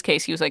 And in his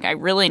case, he was like, I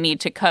really need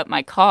to cut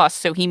my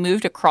costs. So he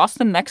moved across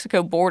the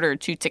Mexico border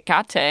to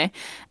Tecate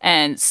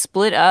and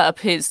split up.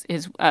 His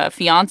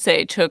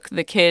fiance took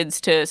the kids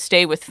to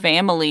stay with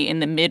family in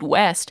the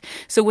Midwest.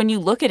 So when you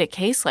look at a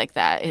case like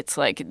that, it's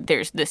like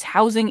there's this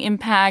housing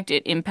impact.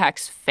 It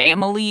impacts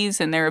families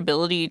and their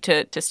ability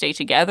to stay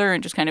together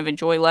and just kind of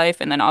enjoy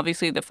life. And then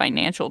obviously the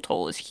financial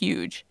toll is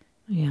huge.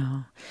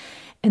 Yeah.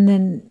 And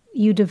then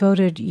you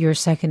devoted your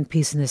second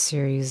piece in the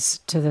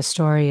series to the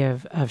story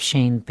of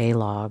Shane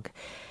Baylog.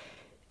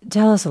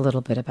 Tell us a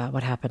little bit about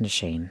what happened to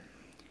Shane.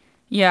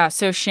 Yeah,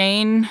 so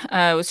Shane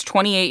was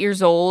 28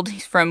 years old.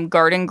 He's from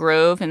Garden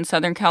Grove in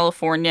Southern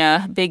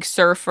California, big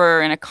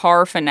surfer and a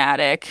car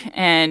fanatic.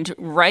 And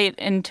right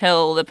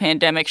until the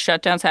pandemic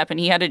shutdowns happened,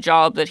 he had a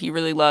job that he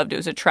really loved. It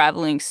was a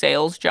traveling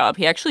sales job.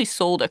 He actually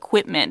sold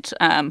equipment,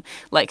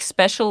 like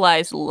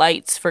specialized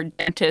lights for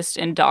dentists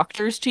and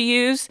doctors to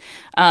use.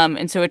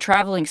 And so a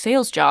traveling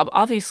sales job,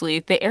 obviously,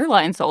 the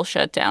airlines all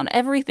shut down.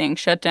 Everything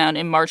shut down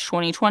in March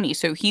 2020.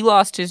 So he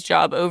lost his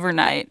job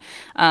overnight.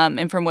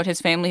 And from what his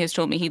family has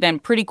told me, he then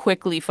pretty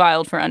quickly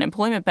filed for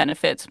unemployment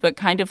benefits, but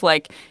kind of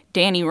like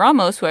Danny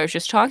Ramos, who I was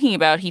just talking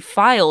about, he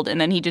filed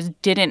and then he just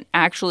didn't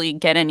actually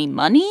get any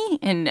money.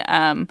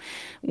 And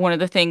one of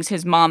the things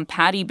his mom,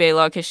 Patty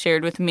Balog, has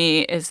shared with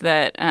me is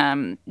that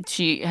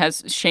she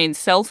has Shane's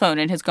cell phone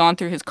and has gone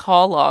through his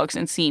call logs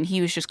and seen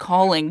he was just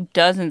calling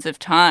dozens of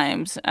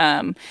times.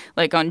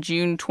 Like on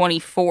June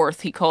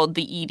 24th, he called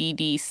the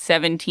EDD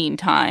 17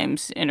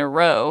 times in a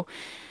row.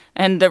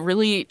 And the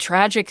really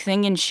tragic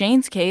thing in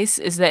Shane's case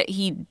is that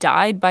he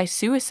died by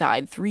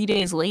suicide 3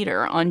 days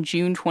later on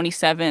June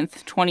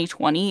 27th,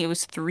 2020. It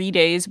was 3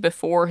 days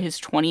before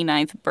his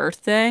 29th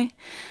birthday.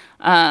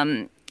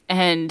 And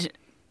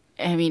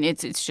I mean,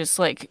 it's just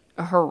like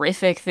a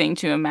horrific thing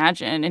to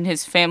imagine. And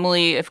his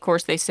family, of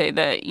course, they say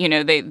that, you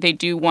know, they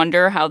do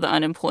wonder how the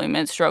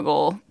unemployment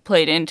struggle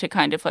played into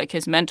kind of like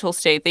his mental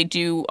state. They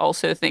do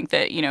also think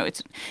that, you know,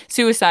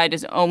 suicide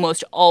is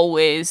almost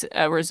always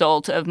a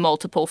result of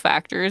multiple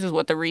factors, is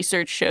what the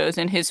research shows.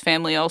 And his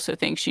family also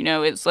thinks, you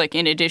know, it's like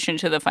in addition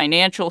to the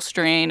financial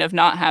strain of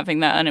not having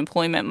that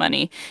unemployment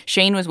money,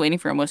 Shane was waiting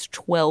for almost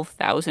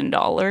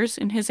 $12,000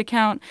 in his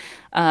account.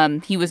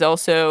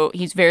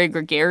 He's very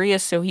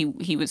gregarious, so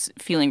he was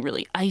feeling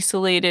really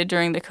isolated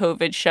during the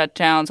COVID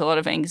shutdowns, a lot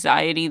of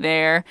anxiety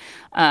there.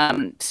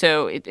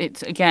 So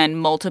it's, again,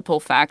 multiple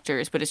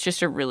factors, but it's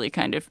just a really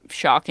kind of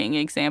shocking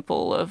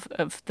example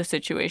of the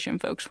situation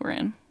folks were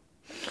in.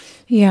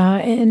 Yeah,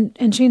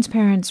 and Shane's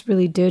parents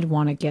really did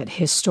want to get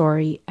his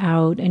story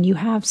out, and you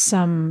have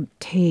some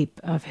tape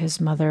of his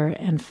mother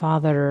and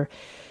father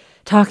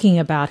talking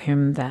about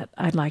him that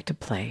I'd like to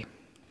play.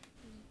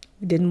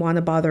 We didn't want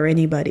to bother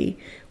anybody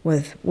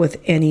with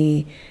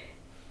any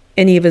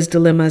of his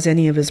dilemmas,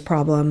 any of his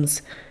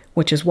problems,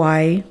 which is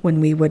why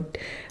when we would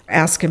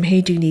ask him,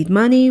 hey, do you need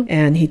money?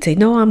 And he'd say,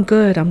 no, I'm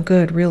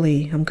good,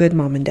 really. I'm good,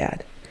 Mom and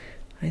Dad.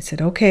 I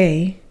said,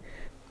 okay.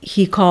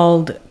 He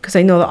called, because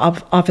I know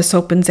the office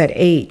opens at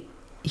 8.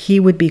 He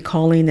would be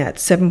calling at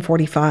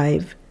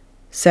 7:45,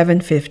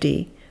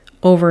 7:50,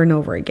 over and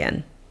over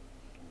again.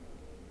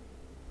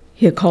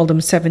 He had called him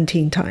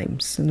 17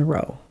 times in a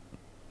row.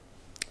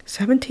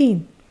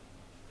 17.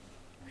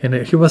 And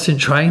he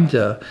wasn't trying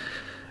to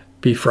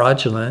be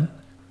fraudulent,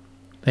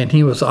 and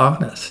he was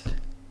honest.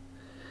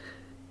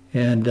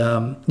 And,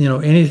 you know,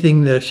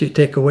 anything that you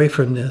take away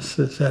from this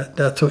is that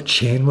that's what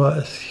Shane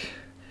was.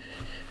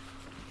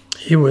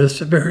 He was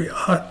very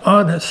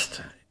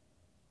honest.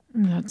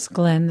 That's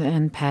Glenn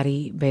and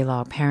Patty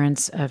Balog,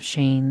 parents of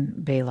Shane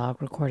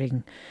Balog,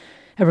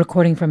 a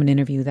recording from an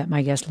interview that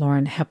my guest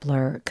Lauren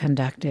Hepler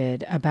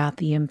conducted about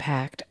the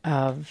impact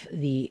of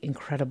the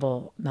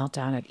incredible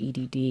meltdown at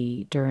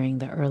EDD during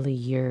the early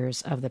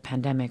years of the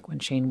pandemic, when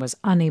Shane was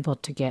unable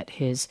to get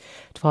his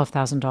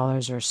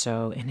 $12,000 or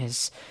so in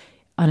his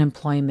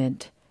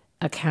unemployment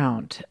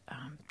account.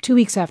 2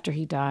 weeks after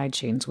he died,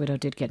 Shane's widow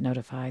did get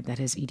notified that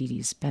his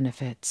EDD's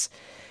benefits,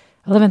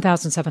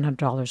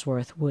 $11,700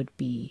 worth, would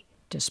be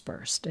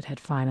dispersed. It had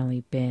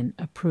finally been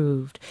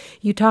approved.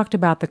 You talked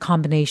about the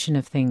combination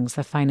of things,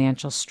 the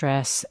financial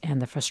stress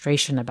and the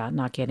frustration about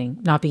not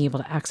being able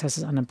to access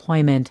his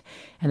unemployment,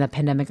 and the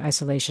pandemic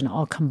isolation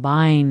all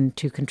combined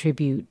to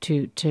contribute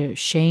to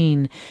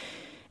Shane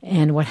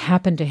and what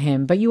happened to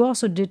him. But you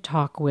also did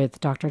talk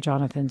with Dr.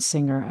 Jonathan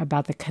Singer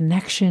about the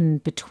connection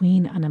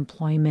between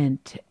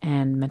unemployment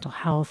and mental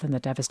health and the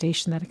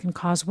devastation that it can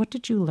cause. What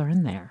did you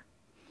learn there?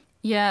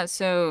 Yeah,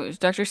 so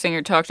Dr.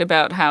 Singer talked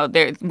about how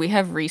we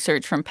have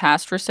research from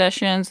past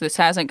recessions. This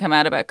hasn't come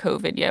out about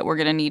COVID yet. We're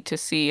going to need to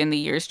see in the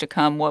years to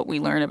come what we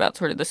learn about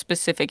sort of the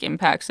specific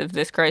impacts of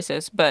this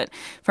crisis. But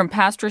from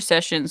past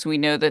recessions, we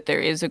know that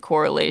there is a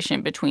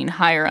correlation between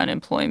higher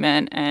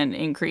unemployment and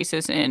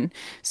increases in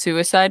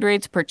suicide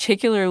rates,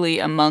 particularly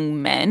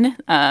among men.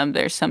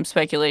 There's some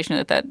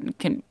speculation that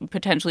can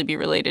potentially be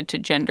related to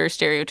gender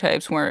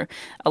stereotypes, where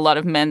a lot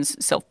of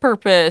men's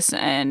self-purpose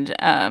and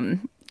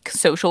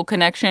social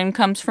connection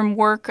comes from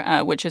work,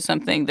 which is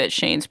something that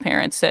Shane's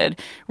parents said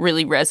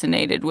really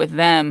resonated with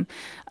them.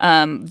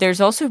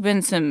 There's also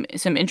been some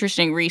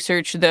interesting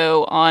research,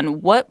 though,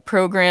 on what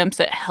programs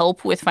that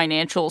help with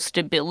financial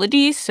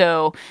stability,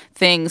 so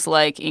things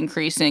like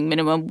increasing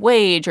minimum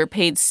wage or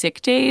paid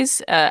sick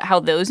days, how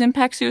those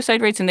impact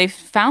suicide rates. And they've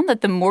found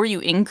that the more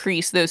you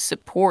increase those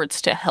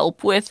supports to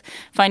help with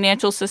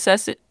financial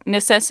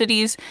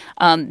necessities,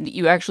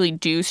 you actually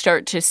do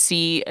start to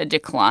see a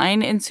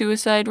decline in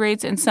suicide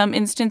rates in some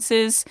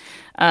instances.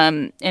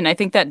 And I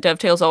think that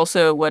dovetails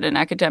also what an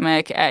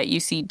academic at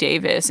UC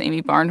Davis,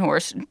 Amy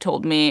Barnhorst,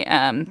 told me.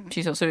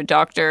 She's also a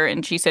doctor,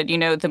 and she said,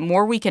 the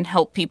more we can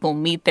help people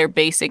meet their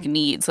basic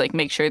needs, like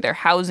make sure their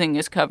housing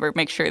is covered,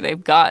 make sure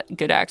they've got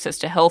good access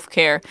to health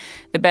care,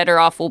 the better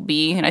off we'll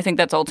be. And I think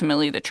that's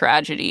ultimately the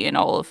tragedy in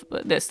all of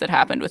this that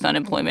happened with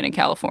unemployment in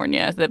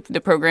California.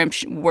 The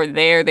programs were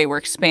there, they were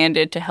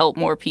expanded to help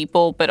more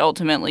people, but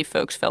ultimately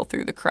folks fell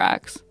through the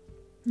cracks.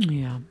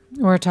 Yeah.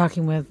 We're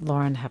talking with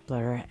Lauren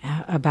Hepler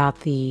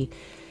about the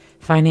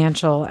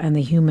financial and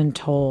the human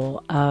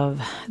toll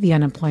of the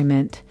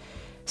unemployment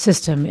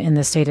system in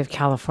the state of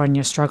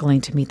California,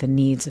 struggling to meet the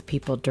needs of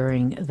people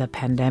during the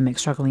pandemic,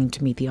 struggling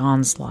to meet the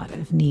onslaught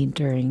of need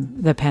during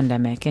the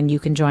pandemic. And you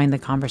can join the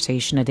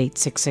conversation at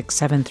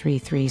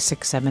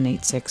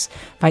 866-733-6786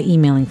 by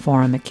emailing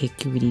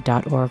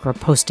forum@kqed.org or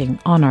posting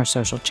on our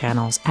social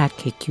channels at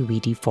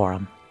KQED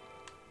Forum.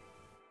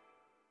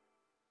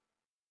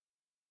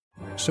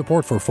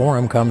 Support for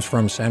Forum comes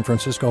from San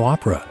Francisco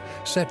Opera.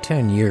 Set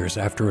 10 years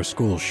after a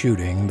school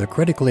shooting, the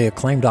critically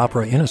acclaimed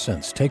opera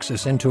Innocence takes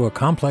us into a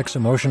complex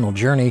emotional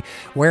journey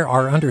where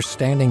our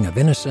understanding of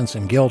innocence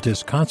and guilt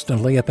is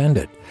constantly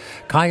upended.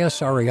 Kaya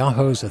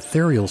Sariaho's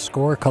ethereal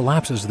score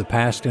collapses the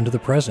past into the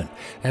present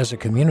as a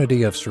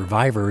community of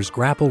survivors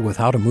grapple with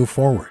how to move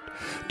forward.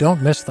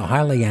 Don't miss the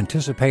highly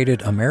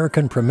anticipated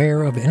American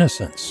premiere of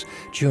Innocence,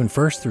 June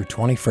 1st through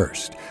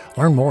 21st.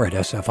 Learn more at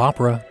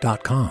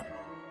sfopera.com.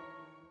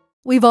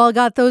 We've all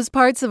got those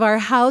parts of our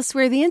house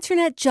where the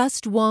internet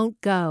just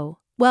won't go.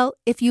 Well,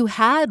 if you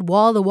had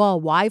wall-to-wall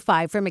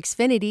Wi-Fi from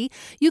Xfinity,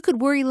 you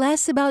could worry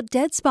less about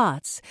dead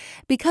spots.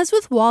 Because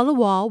with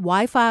wall-to-wall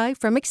Wi-Fi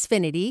from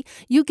Xfinity,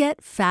 you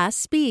get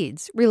fast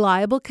speeds,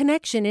 reliable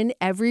connection in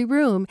every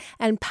room,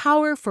 and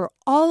power for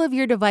all of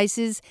your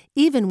devices,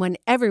 even when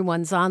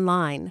everyone's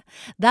online.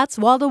 That's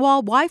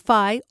wall-to-wall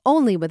Wi-Fi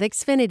only with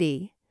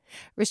Xfinity.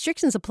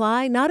 Restrictions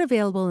apply, not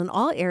available in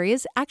all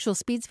areas. Actual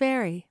speeds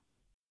vary.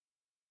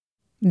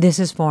 This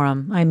is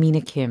Forum. I'm Mina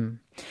Kim.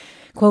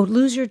 Quote,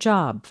 lose your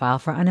job, file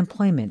for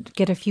unemployment,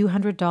 get a few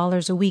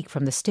 $100s a week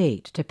from the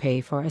state to pay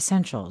for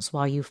essentials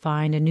while you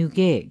find a new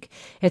gig.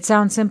 It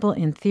sounds simple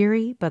in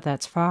theory, but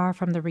that's far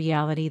from the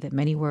reality that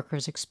many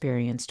workers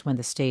experienced when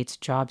the state's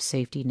job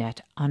safety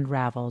net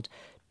unraveled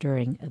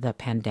during the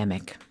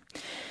pandemic.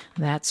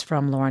 That's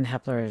from Lauren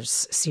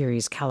Hepler's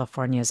series,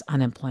 California's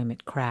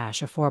Unemployment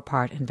Crash, a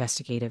 4-part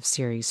investigative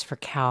series for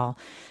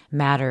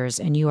CalMatters.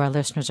 And you, our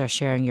listeners, are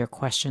sharing your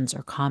questions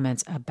or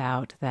comments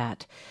about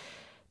that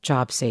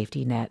job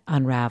safety net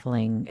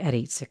unraveling at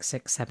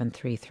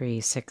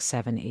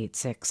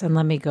 866-733-6786. And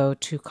let me go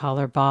to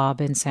caller Bob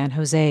in San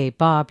Jose.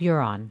 Bob, you're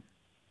on.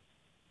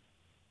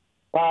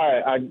 Hi,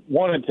 I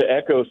wanted to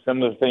echo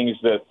some of the things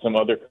that some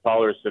other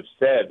callers have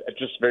said. It's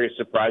just very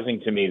surprising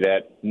to me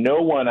that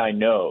no one I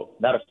know,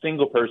 not a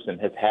single person,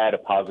 has had a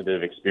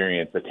positive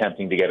experience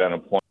attempting to get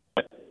unemployment.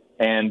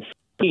 And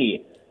for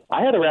me,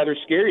 I had a rather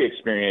scary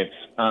experience.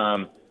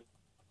 And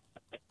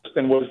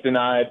was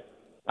denied.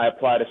 I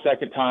applied a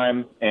second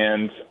time,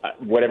 and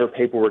whatever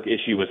paperwork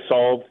issue was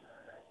solved.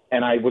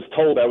 And I was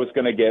told I was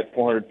going to get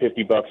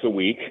 $450 a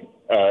week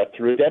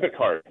through a debit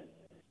card.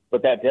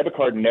 But that debit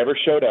card never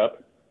showed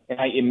up. And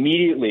I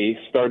immediately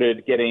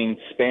started getting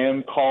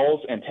spam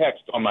calls and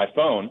texts on my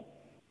phone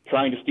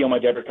trying to steal my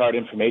debit card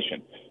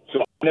information.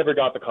 So I never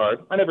got the card.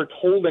 I never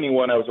told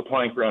anyone I was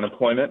applying for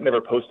unemployment, never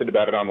posted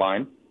about it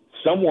online.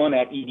 Someone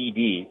at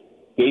EDD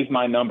gave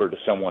my number to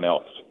someone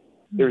else.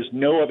 There's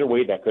no other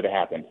way that could have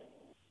happened.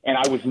 And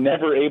I was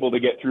never able to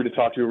get through to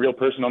talk to a real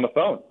person on the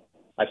phone.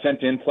 I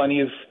sent in plenty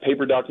of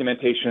paper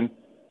documentation.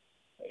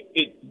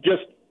 It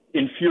just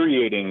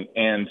infuriating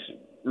and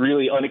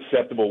really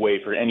unacceptable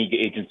way for any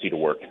agency to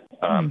work.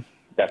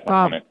 That's my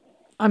comment.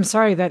 I'm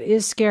sorry, that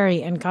is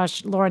scary. And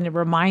gosh, Lauren, it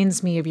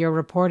reminds me of your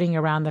reporting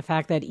around the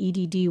fact that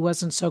EDD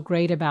wasn't so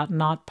great about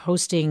not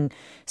posting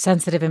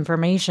sensitive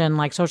information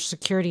like Social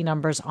Security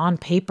numbers on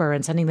paper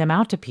and sending them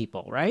out to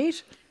people,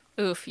 right?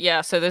 Oof,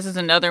 yeah. So this is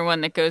another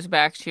one that goes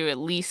back to at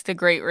least the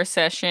Great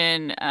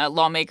Recession.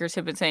 Lawmakers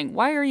have been saying,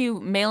 why are you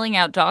mailing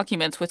out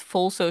documents with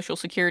full Social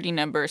Security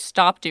numbers?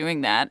 Stop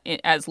doing that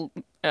as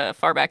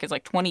far back as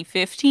like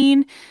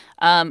 2015.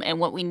 And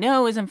what we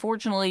know is,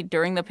 unfortunately,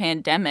 during the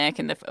pandemic,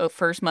 in the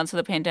first months of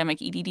the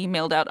pandemic, EDD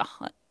mailed out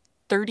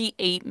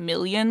 38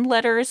 million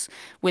letters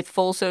with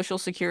full Social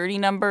Security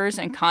numbers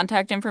and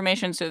contact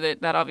information. So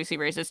that obviously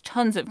raises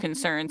tons of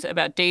concerns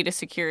about data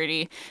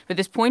security. But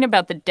this point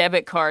about the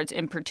debit cards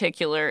in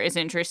particular is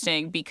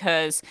interesting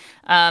because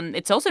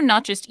it's also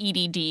not just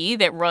EDD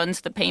that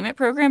runs the payment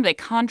program. They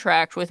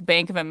contract with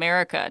Bank of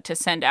America to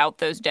send out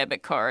those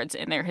debit cards.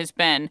 And there has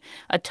been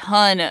a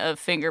ton of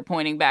finger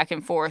pointing back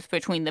and forth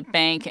between the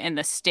bank and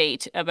the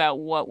state about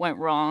what went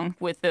wrong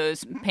with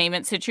those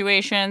payment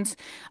situations.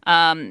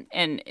 And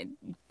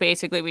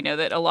basically, we know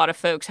that a lot of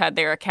folks had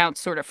their accounts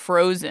sort of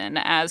frozen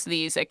as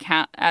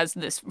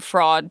this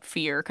fraud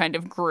fear kind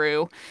of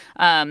grew,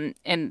 and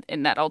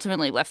that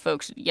ultimately left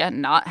folks,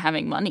 not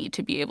having money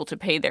to be able to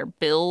pay their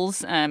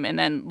bills. And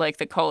then, like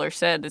the caller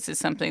said, this is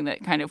something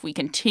that kind of we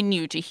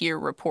continue to hear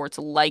reports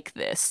like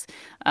this.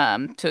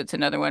 So it's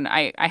another one.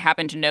 I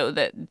happen to know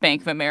that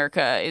Bank of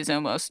America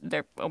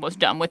they're almost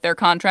done with their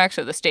contract,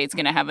 so the state's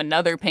going to have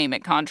another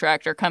payment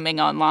contractor coming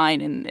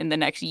online in the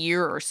next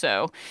year or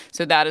so.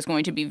 So that is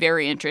going to be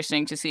very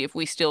interesting to see if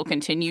we still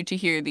continue to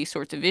hear these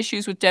sorts of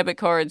issues with debit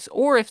cards,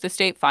 or if the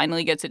state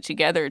finally gets it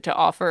together to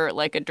offer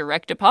like a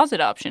direct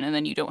deposit option, and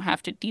then you don't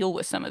have to deal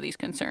with some of these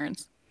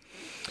concerns.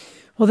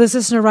 Well, this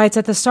listener writes,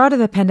 at the start of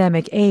the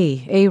pandemic,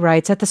 A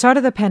writes, at the start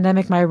of the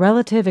pandemic, my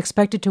relative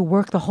expected to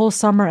work the whole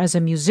summer as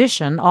a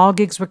musician. All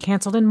gigs were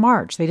canceled in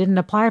March. They didn't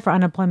apply for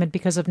unemployment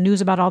because of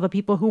news about all the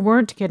people who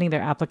weren't getting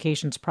their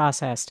applications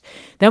processed.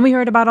 Then we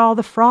heard about all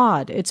the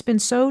fraud. It's been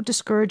so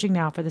discouraging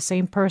now for the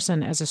same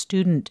person as a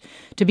student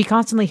to be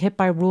constantly hit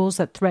by rules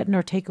that threaten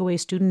or take away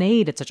student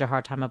aid at such a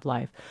hard time of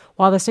life.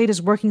 While the state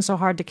is working so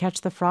hard to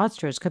catch the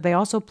fraudsters, could they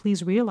also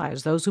please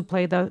realize those who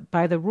play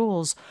by the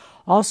rules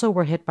also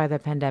were hit by the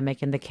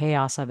pandemic and the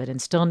chaos of it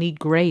and still need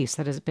grace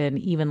that has been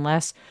even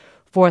less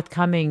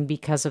forthcoming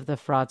because of the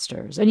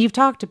fraudsters. And you've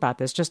talked about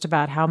this, just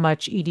about how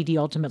much EDD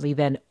ultimately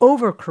then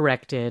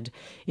overcorrected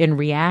in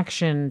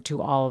reaction to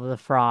all of the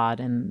fraud,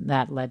 and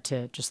that led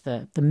to just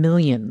the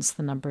millions,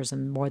 the numbers,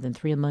 and more than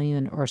 3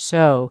 million or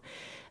so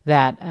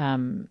that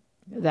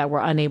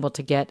were unable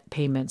to get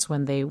payments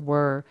when they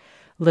were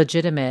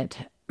legitimate.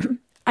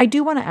 I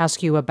do want to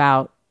ask you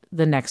about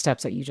the next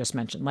steps that you just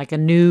mentioned, like a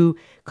new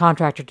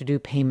contractor to do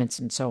payments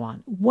and so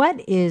on.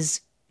 What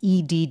is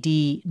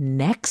EDD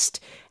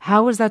next?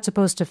 How is that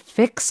supposed to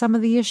fix some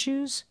of the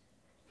issues?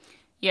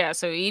 Yeah,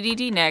 so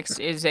EDD Next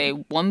is a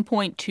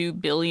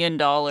 $1.2 billion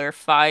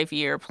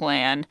 5-year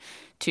plan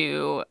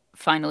to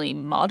finally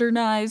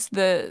modernize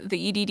the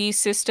EDD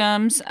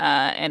systems,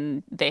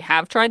 and they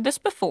have tried this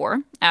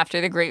before.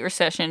 After the Great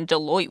Recession,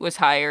 Deloitte was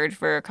hired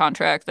for a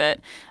contract that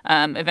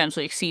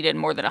eventually exceeded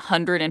more than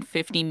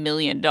 $150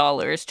 million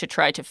to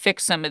try to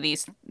fix some of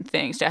these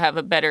things, to have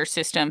a better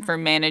system for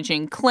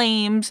managing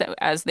claims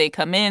as they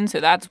come in, so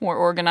that's more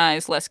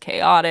organized, less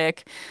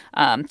chaotic,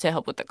 to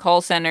help with the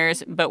call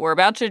centers. But we're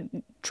about to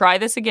try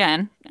this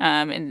again,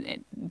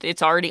 and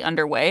it's already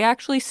underway,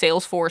 actually.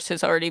 Salesforce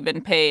has already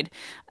been paid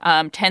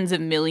tens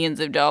of millions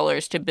of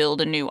dollars to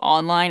build a new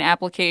online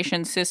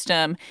application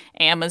system.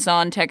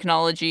 Amazon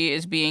technology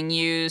is being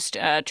used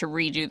to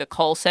redo the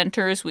call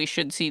centers. We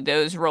should see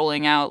those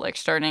rolling out, like,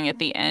 starting at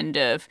the end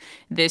of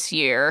this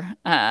year.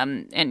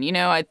 And,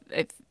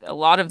 a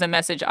lot of the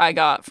message I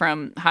got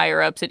from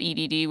higher-ups at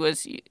EDD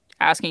was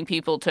asking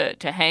people to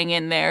hang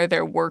in there.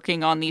 They're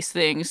working on these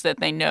things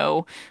that they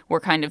know were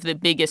kind of the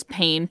biggest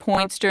pain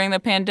points during the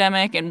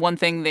pandemic. And one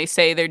thing they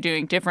say they're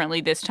doing differently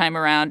this time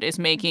around is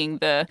making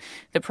the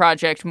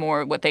project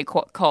more what they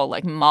call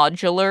like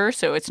modular.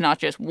 So it's not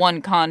just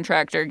one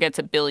contractor gets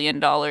 $1 billion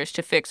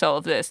to fix all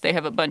of this. They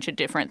have a bunch of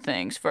different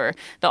things for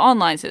the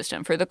online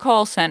system, for the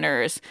call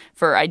centers,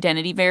 for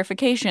identity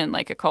verification,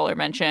 like a caller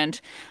mentioned.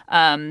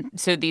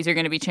 So these are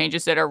going to be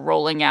changes that are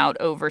rolling out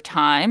over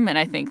time. And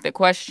I think the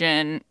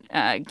question,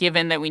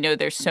 given that we know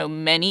there's so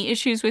many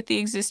issues with the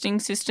existing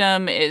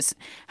system, is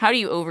how do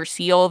you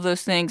oversee all of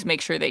those things,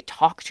 make sure they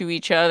talk to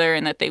each other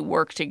and that they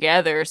work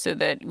together so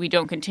that we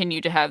don't continue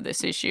to have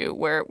this issue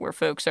where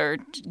folks are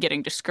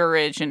getting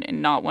discouraged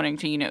and not wanting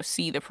to,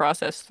 see the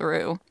process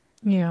through.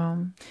 Yeah.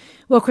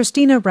 Well,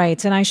 Christina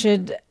writes, and I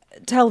should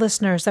tell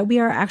listeners that we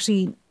are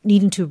actually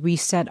needing to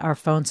reset our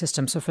phone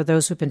system. So for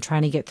those who've been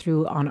trying to get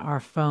through on our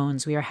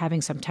phones, we are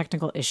having some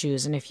technical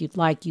issues. And if you'd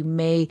like, you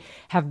may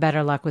have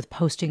better luck with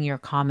posting your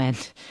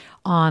comment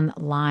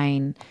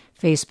online,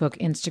 Facebook,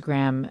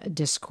 Instagram,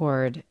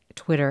 Discord,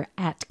 Twitter,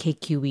 at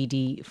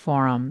KQED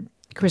Forum.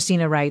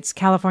 Christina writes,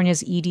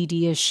 California's EDD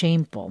is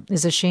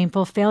a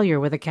shameful failure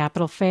with a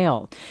capital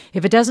fail.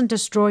 If it doesn't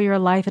destroy your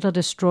life, it'll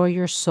destroy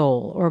your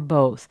soul, or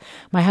both.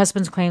 My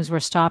husband's claims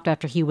were stopped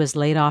after he was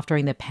laid off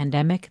during the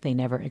pandemic. They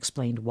never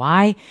explained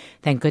why.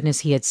 Thank goodness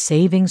he had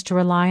savings to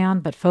rely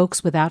on, but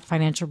folks without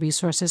financial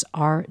resources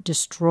are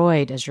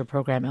destroyed, as your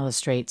program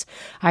illustrates.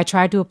 I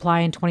tried to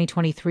apply in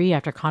 2023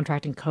 after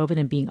contracting COVID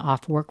and being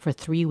off work for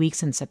 3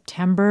 weeks in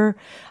September.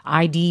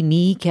 ID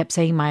Me kept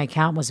saying my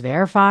account was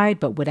verified,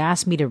 but would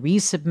ask me to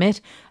resubmit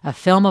a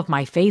film of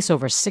my face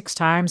over 6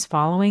 times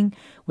following.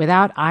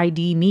 Without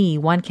ID Me,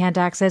 one can't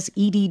access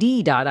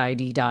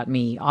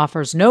edd.id.me,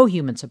 offers no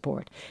human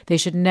support. They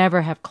should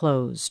never have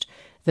closed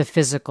the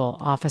physical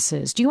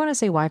offices. Do you want to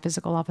say why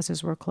physical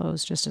offices were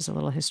closed, just as a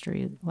little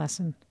history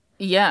lesson?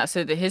 Yeah,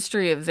 so the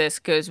history of this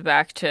goes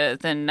back to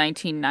the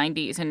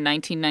 1990s. In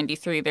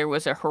 1993, there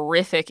was a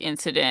horrific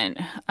incident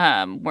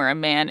where a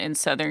man in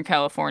Southern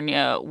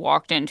California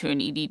walked into an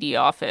EDD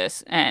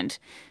office and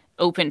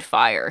opened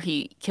fire.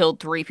 He killed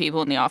 3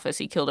 people in the office.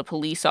 He killed a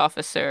police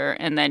officer,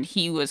 and then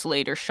he was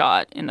later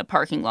shot in the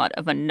parking lot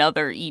of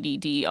another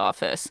EDD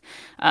office.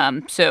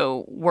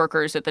 So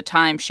workers at the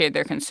time shared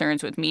their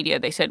concerns with media.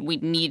 They said, we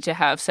need to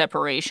have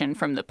separation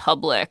from the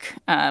public.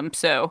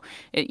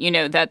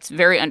 That's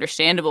very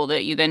understandable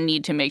that you then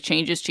need to make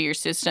changes to your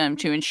system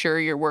to ensure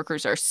your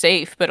workers are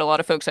safe. But a lot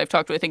of folks I've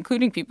talked with,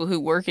 including people who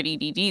work at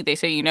EDD, they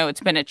say,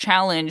 it's been a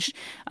challenge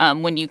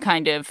when you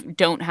kind of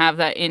don't have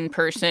that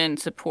in-person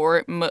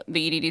support.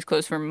 The EDD is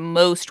closed for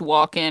most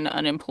walk-in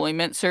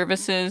unemployment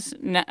services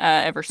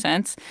ever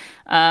since.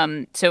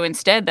 So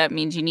instead, that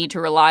means you need to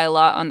rely a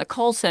lot on the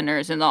call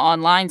centers and the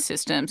online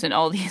systems, and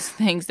all these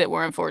things that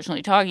we're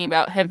unfortunately talking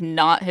about have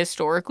not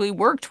historically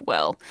worked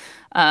well.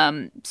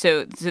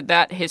 So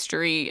that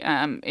history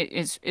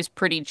is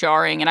pretty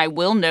jarring. And I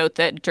will note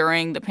that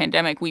during the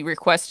pandemic, we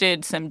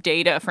requested some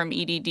data from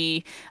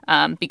EDD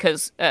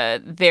because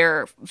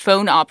their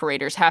phone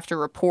operators have to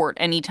report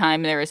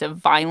anytime there is a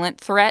violent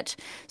threat.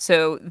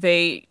 So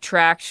they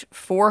tracked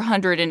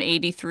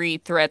 483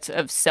 threats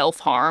of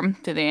self-harm,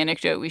 to the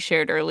anecdote we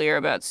shared earlier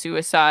about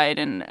suicide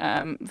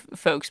and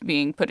folks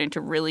being put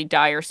into really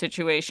dire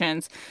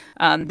situations.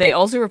 They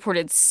also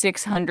reported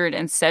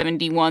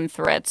 671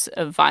 threats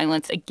of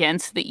violence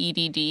against the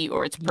EDD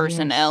or its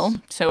personnel.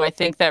 Yes. So I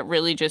think that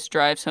really just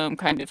drives home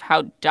kind of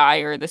how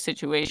dire the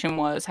situation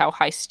was, how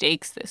high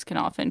stakes this can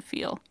often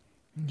feel.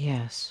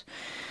 Yes.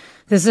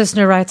 This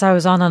listener writes, I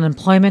was on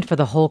unemployment for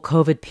the whole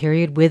COVID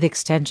period with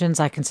extensions.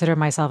 I consider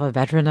myself a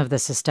veteran of the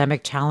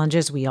systemic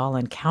challenges we all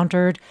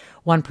encountered.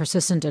 One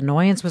persistent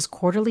annoyance was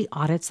quarterly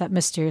audits that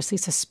mysteriously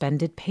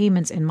suspended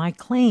payments in my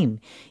claim.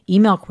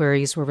 Email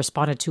queries were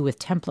responded to with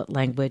template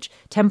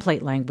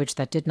language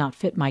that did not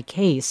fit my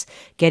case.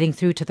 Getting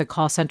through to the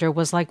call center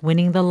was like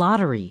winning the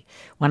lottery.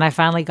 When I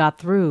finally got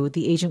through,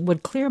 the agent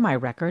would clear my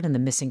record and the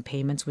missing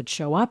payments would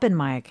show up in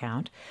my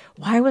account.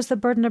 Why was the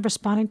burden of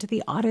responding to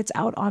the audits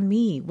out on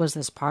me? Was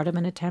this part of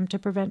an attempt to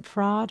prevent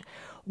fraud?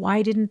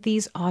 Why didn't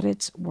these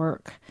audits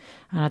work?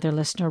 Another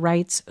listener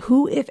writes,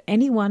 who, if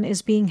anyone,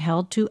 is being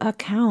held to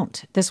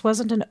account? This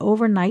wasn't an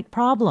overnight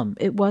problem.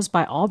 It was,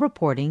 by all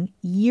reporting,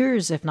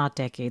 years, if not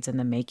decades in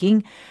the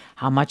making.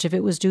 How much of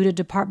it was due to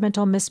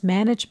departmental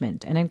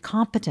mismanagement and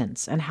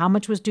incompetence, and how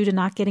much was due to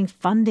not getting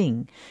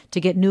funding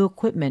to get new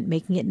equipment,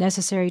 making it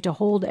necessary to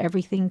hold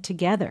everything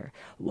together?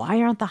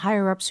 Why aren't the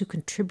higher-ups who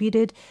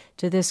contributed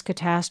to this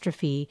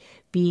catastrophe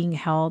being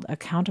held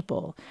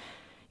accountable?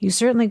 You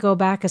certainly go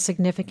back a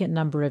significant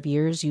number of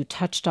years. You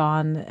touched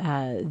on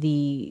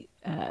the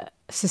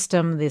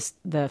system,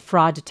 the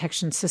fraud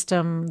detection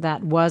system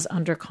that was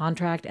under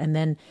contract and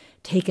then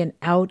taken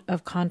out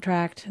of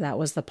contract. That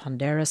was the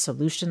Pondera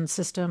Solution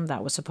system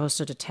that was supposed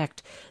to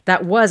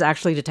that was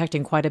actually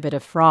detecting quite a bit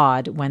of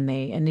fraud when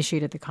they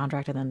initiated the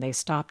contract, and then they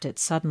stopped it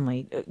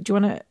suddenly. Do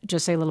you want to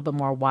just say a little bit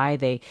more why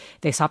they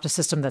stopped a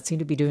system that seemed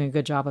to be doing a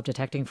good job of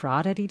detecting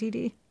fraud at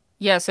EDD?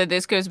 Yeah, so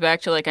this goes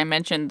back to, like I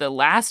mentioned, the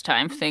last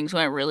time things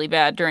went really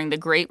bad during the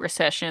Great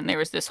Recession. There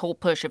was this whole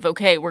push of,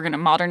 okay, we're going to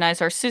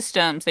modernize our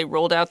systems. They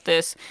rolled out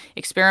this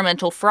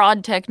experimental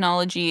fraud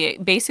technology.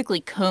 It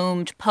basically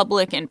combed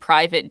public and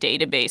private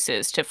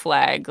databases to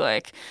flag,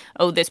 like,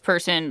 oh, this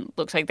person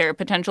looks like they're a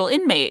potential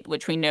inmate,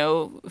 which we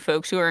know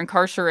folks who are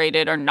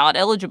incarcerated are not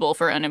eligible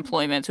for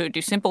unemployment. So it would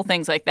do simple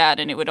things like that.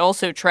 And it would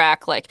also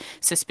track, like,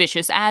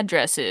 suspicious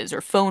addresses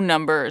or phone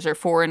numbers or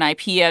foreign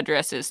IP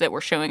addresses that were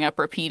showing up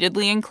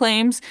repeatedly in claims.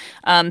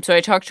 So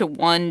I talked to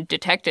one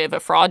detective, a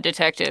fraud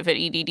detective at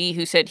EDD,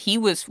 who said he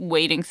was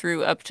wading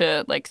through up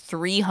to like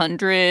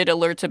 300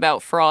 alerts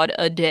about fraud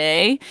a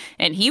day.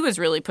 And he was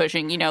really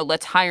pushing,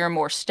 let's hire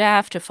more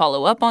staff to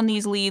follow up on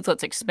these leads.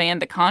 Let's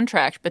expand the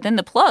contract. But then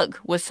the plug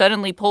was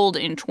suddenly pulled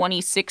in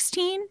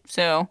 2016.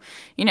 So,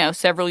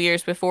 several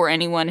years before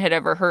anyone had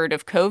ever heard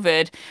of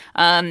COVID.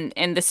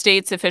 And the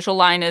state's official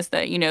line is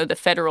that, the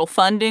federal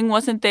funding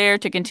wasn't there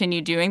to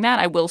continue doing that.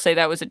 I will say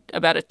that was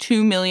about a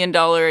 $2 million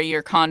a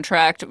year contract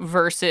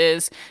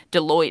versus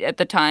Deloitte at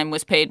the time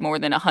was paid more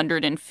than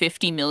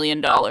 $150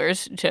 million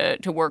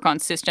to work on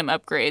system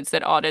upgrades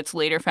that audits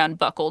later found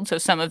buckled. So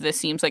some of this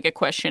seems like a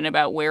question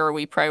about where are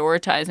we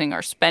prioritizing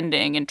our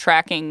spending and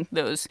tracking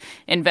those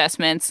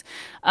investments.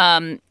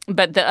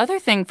 But the other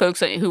thing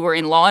folks who were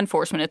in law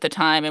enforcement at the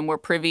time and were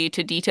privy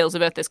to details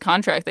about this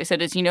contract, they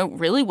said is,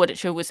 really what it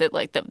showed was that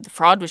like the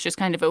fraud was just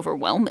kind of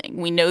overwhelming.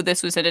 We know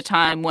this was at a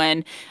time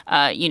when,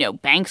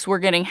 banks were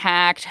getting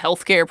hacked,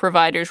 healthcare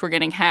providers were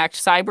getting hacked,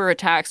 cyber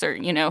attacks are,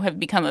 have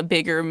become a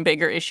bigger and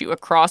bigger issue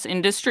across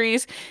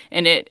industries.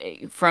 And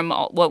from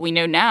what we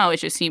know now, it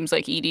just seems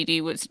like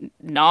EDD was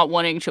not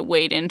wanting to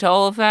wade into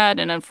all of that.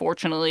 And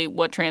unfortunately,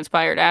 what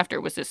transpired after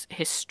was this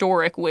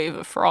historic wave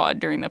of fraud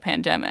during the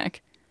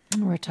pandemic.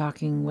 We're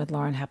talking with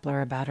Lauren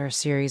Hepler about her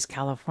series,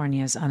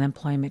 California's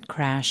Unemployment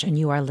Crash, and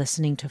you are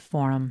listening to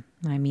Forum.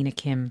 I'm Mina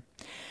Kim.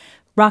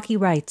 Rocky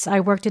writes,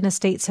 I worked in a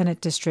state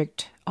Senate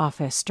district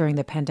office during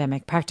the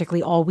pandemic.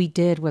 Practically all we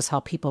did was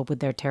help people with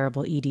their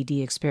terrible EDD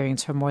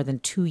experience for more than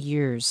 2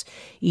 years.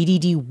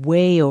 EDD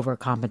way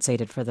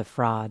overcompensated for the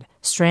fraud,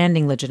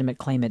 stranding legitimate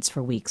claimants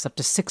for weeks, up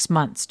to 6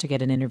 months to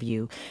get an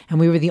interview, and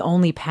we were the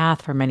only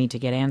path for many to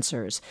get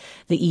answers.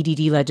 The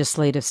EDD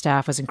legislative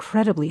staff was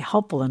incredibly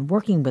helpful in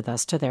working with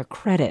us, to their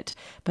credit,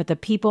 but the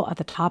people at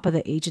the top of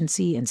the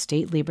agency and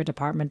state labor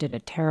department did a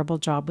terrible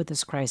job with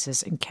this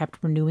crisis and kept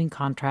renewing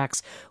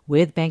contracts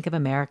with Bank of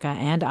America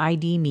and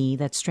ID.me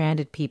that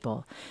stranded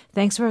people.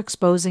 Thanks for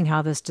exposing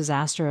how this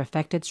disaster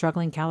affected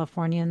struggling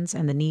Californians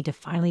and the need to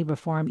finally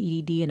reform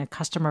EDD in a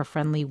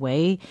customer-friendly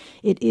way.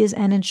 It is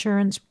an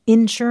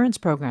insurance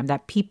program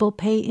that people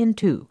pay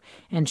into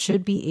and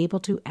should be able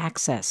to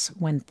access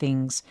when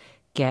things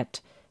get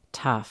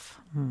tough.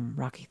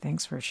 Rocky,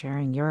 thanks for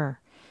sharing your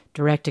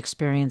direct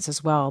experience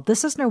as well.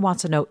 This listener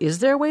wants to know, is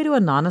there a way to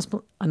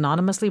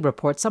anonymously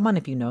report someone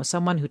if you know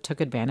someone who took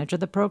advantage of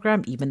the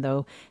program even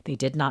though they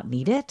did not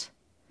need it?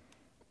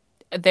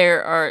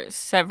 There are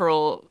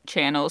several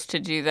channels to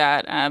do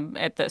that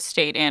at the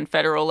state and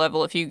federal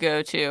level. If you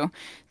go to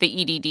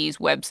the EDD's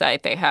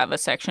website, they have a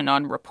section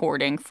on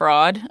reporting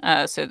fraud.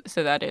 So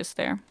that is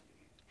there.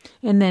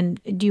 And then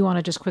do you want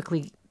to just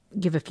quickly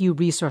give a few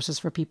resources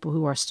for people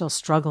who are still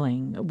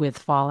struggling with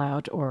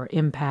fallout or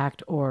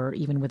impact or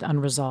even with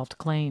unresolved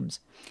claims?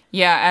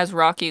 Yeah, as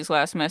Rocky's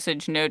last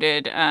message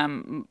noted,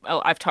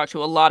 I've talked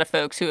to a lot of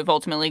folks who have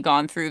ultimately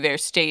gone through their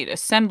state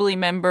assembly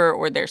member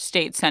or their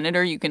state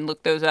senator. You can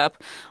look those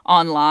up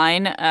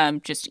online.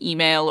 Just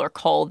email or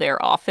call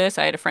their office.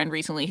 I had a friend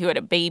recently who had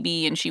a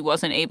baby and she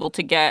wasn't able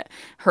to get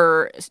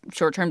her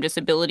short-term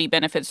disability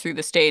benefits through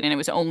the state, and it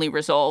was only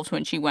resolved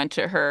when she went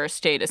to her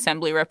state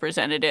assembly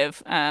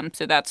representative.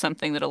 So that's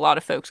something that a lot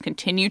of folks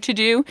continue to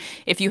do.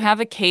 If you have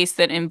a case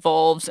that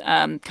involves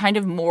kind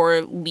of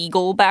more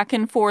legal back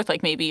and forth,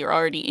 like maybe you're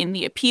already in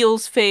the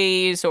appeals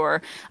phase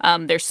or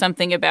there's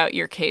something about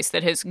your case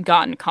that has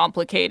gotten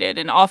complicated,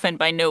 and often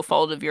by no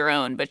fault of your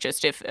own, but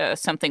just if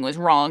something was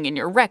wrong in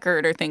your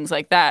record or things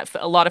like that.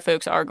 A lot of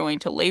folks are going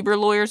to labor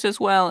lawyers as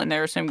well, and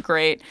there are some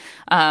great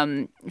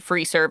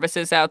free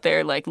services out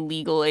there, like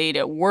Legal Aid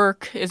at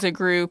Work is a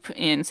group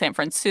in San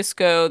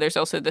Francisco. There's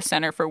also the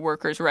Center for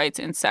Workers' Rights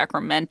in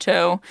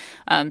Sacramento.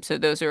 So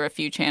those are a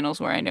few channels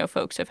where I know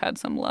folks have had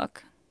some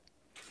luck.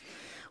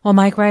 Well,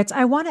 Mike writes,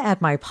 I want to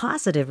add my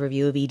positive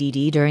review of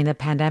EDD during the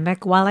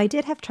pandemic. While I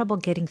did have trouble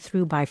getting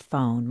through by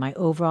phone, my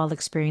overall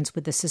experience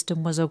with the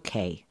system was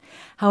okay.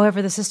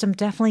 However, the system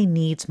definitely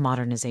needs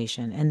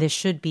modernization, and this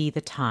should be the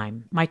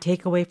time. My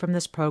takeaway from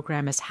this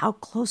program is how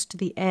close to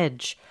the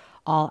edge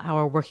all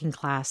our working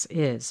class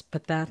is.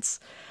 But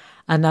that's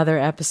another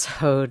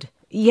episode.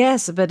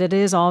 Yes, but it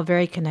is all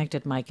very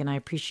connected, Mike, and I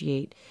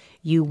appreciate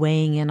you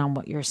weighing in on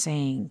what you're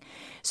saying.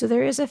 So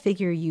there is a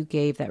figure you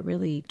gave that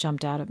really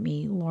jumped out at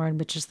me, Lauren,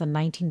 which is the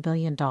 $19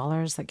 billion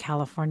that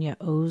California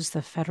owes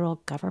the federal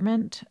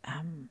government.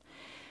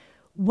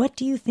 What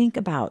do you think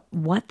about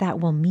what that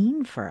will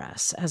mean for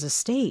us as a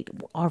state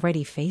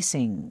already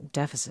facing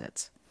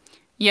deficits?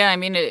 Yeah, I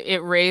mean,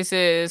 it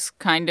raises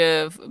kind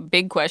of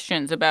big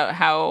questions about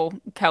how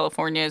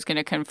California is going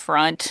to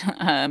confront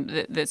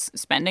this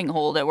spending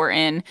hole that we're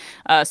in.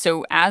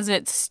 So as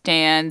it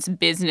stands,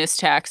 business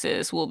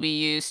taxes will be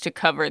used to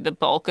cover the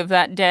bulk of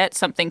that debt.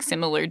 Something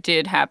similar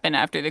did happen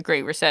after the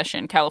Great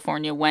Recession.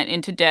 California went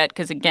into debt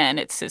because, again,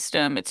 its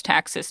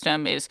tax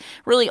system is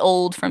really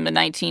old from the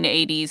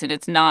 1980s, and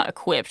it's not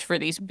equipped for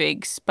these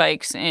big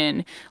spikes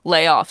in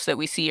layoffs that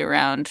we see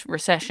around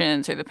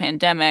recessions or the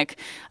pandemic.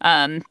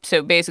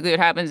 So basically what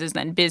happens is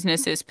then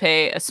businesses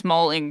pay a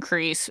small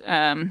increase.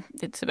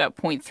 It's about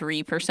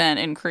 0.3%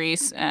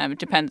 increase. It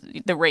depends.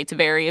 The rates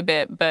vary a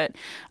bit, but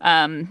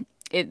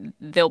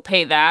they'll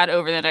pay that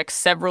over the next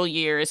several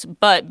years.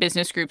 But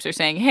business groups are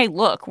saying, hey,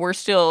 look, we're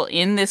still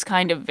in this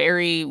kind of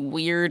very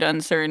weird,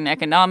 uncertain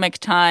economic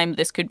time.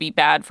 This could be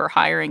bad for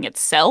hiring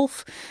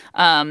itself.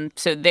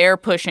 So they're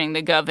pushing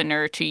the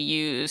governor to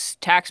use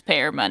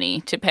taxpayer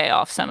money to pay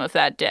off some of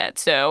that debt.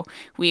 So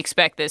we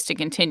expect this to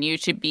continue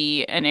to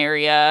be an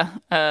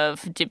area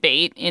of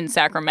debate in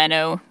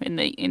Sacramento in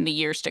the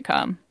years to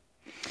come.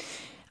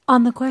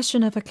 On the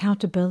question of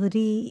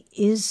accountability,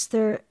 is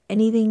there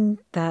anything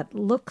that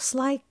looks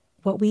like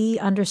what we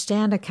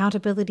understand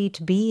accountability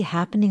to be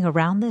happening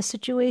around this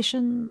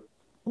situation,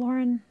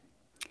 Lauren?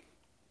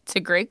 It's a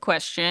great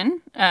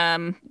question.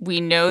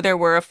 We know there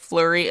were a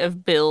flurry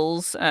of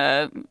bills,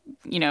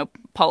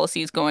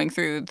 policies going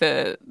through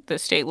the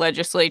state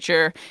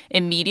legislature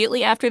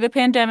immediately after the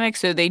pandemic.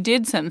 So they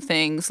did some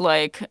things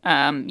like,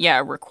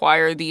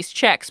 require these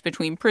checks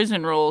between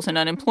prison rolls and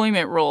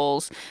unemployment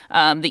rolls.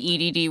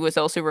 The EDD was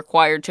also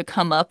required to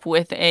come up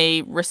with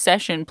a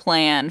recession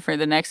plan for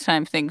the next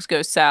time things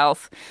go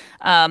south.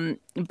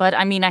 But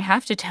I mean, I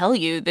have to tell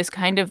you, this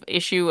kind of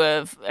issue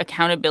of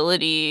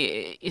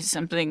accountability is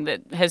something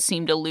that has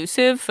seemed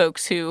elusive.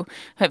 Folks who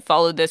have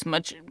followed this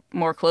much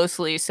more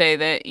closely say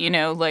that,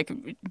 like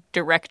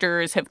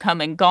directors have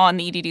come and gone.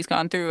 The EDD's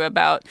gone through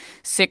about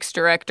 6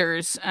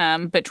 directors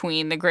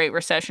between the Great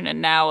Recession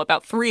and now,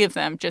 about 3 of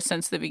them just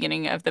since the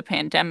beginning of the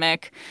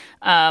pandemic.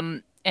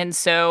 And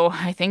so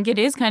I think it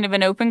is kind of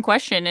an open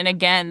question. And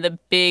again, the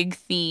big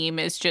theme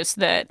is just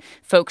that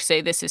folks say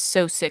this is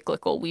so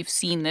cyclical. We've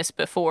seen this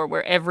before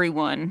where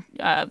everyone,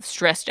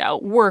 stressed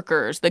out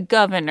workers, the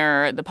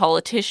governor, the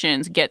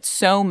politicians get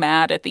so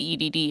mad at the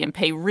EDD and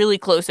pay really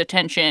close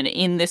attention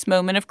in this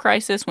moment of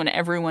crisis when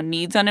everyone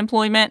needs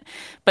unemployment.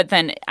 But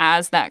then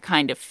as that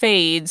kind of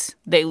fades,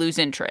 they lose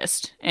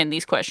interest. And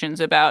these questions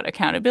about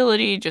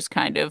accountability just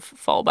kind of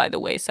fall by the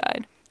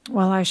wayside.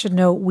 Well, I should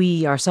note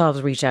we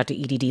ourselves reached out to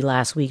EDD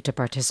last week to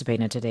participate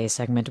in today's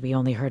segment. We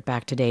only heard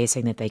back today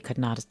saying that they could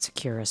not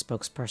secure a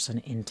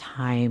spokesperson in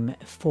time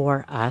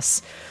for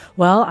us.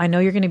 Well, I know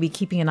you're going to be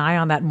keeping an eye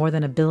on that more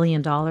than $1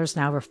 billion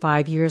now over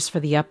 5 years for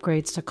the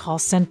upgrades to call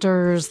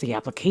centers, the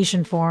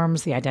application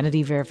forms, the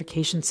identity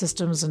verification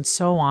systems, and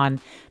so on.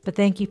 But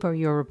thank you for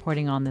your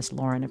reporting on this,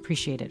 Lauren.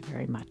 Appreciate it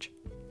very much.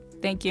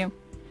 Thank you.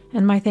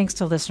 And my thanks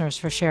to listeners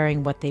for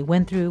sharing what they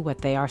went through,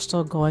 what they are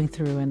still going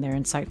through, and their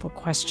insightful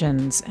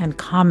questions and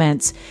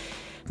comments.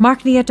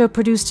 Mark Nieto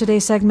produced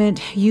today's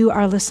segment. You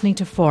are listening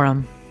to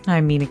Forum.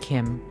 I'm Mina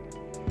Kim.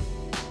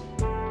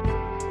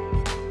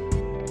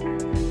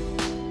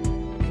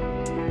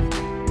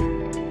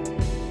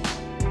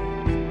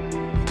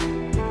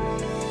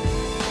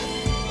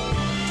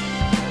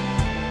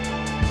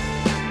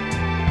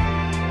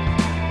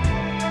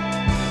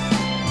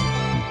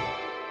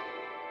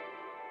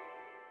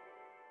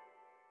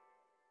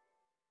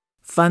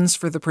 Funds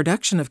for the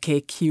production of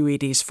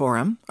KQED's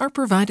Forum are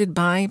provided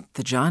by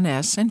the John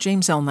S. and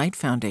James L. Knight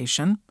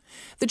Foundation,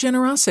 the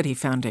Generosity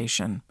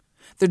Foundation,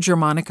 the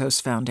Germanicos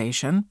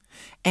Foundation,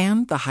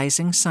 and the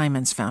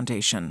Heising-Simons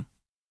Foundation.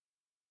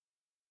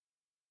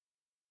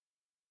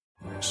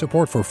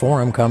 Support for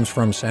Forum comes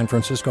from San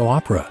Francisco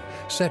Opera.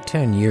 Set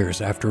 10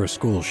 years after a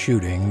school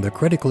shooting, the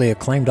critically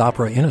acclaimed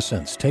opera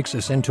Innocence takes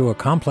us into a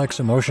complex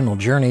emotional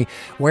journey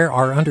where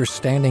our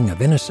understanding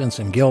of innocence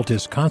and guilt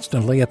is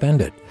constantly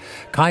upended.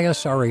 Kaya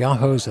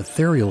Sariaho's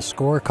ethereal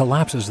score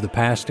collapses the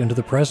past into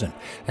the present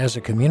as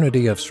a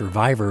community of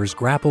survivors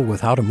grapple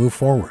with how to move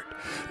forward.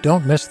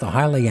 Don't miss the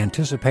highly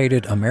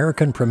anticipated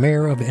American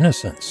premiere of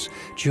Innocence,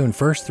 June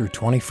 1st through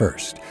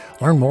 21st.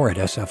 Learn more at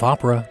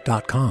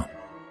sfopera.com.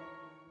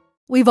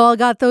 We've all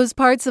got those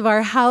parts of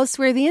our house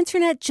where the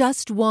internet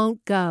just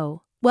won't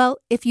go. Well,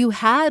 if you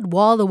had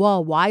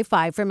wall-to-wall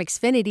Wi-Fi from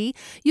Xfinity,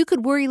 you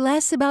could worry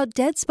less about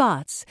dead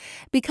spots.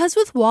 Because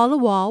with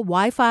wall-to-wall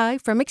Wi-Fi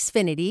from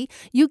Xfinity,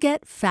 you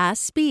get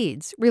fast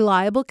speeds,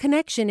 reliable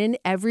connection in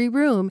every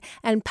room,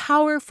 and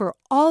power for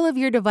all of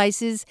your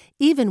devices,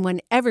 even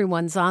when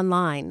everyone's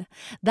online.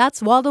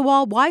 That's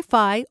wall-to-wall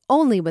Wi-Fi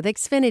only with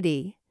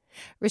Xfinity.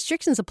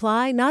 Restrictions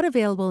apply, not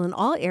available in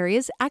all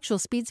areas. Actual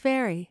speeds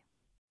vary.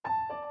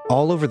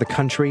 All over the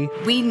country,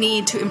 we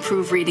need to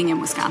improve reading in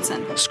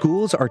Wisconsin.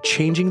 Schools are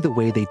changing the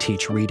way they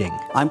teach reading.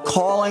 I'm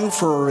calling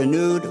for a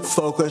renewed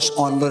focus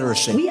on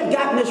literacy. We have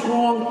gotten this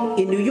wrong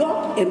in New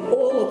York and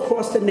all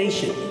across the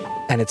nation.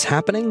 And it's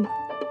happening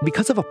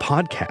because of a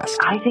podcast.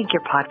 I think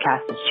your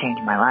podcast has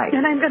changed my life.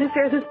 And I'm going to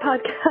share this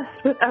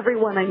podcast with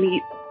everyone I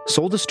meet.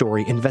 Sold a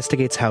Story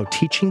investigates how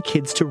teaching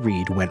kids to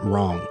read went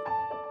wrong.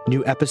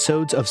 New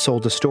episodes of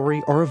Sold a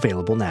Story are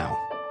available now.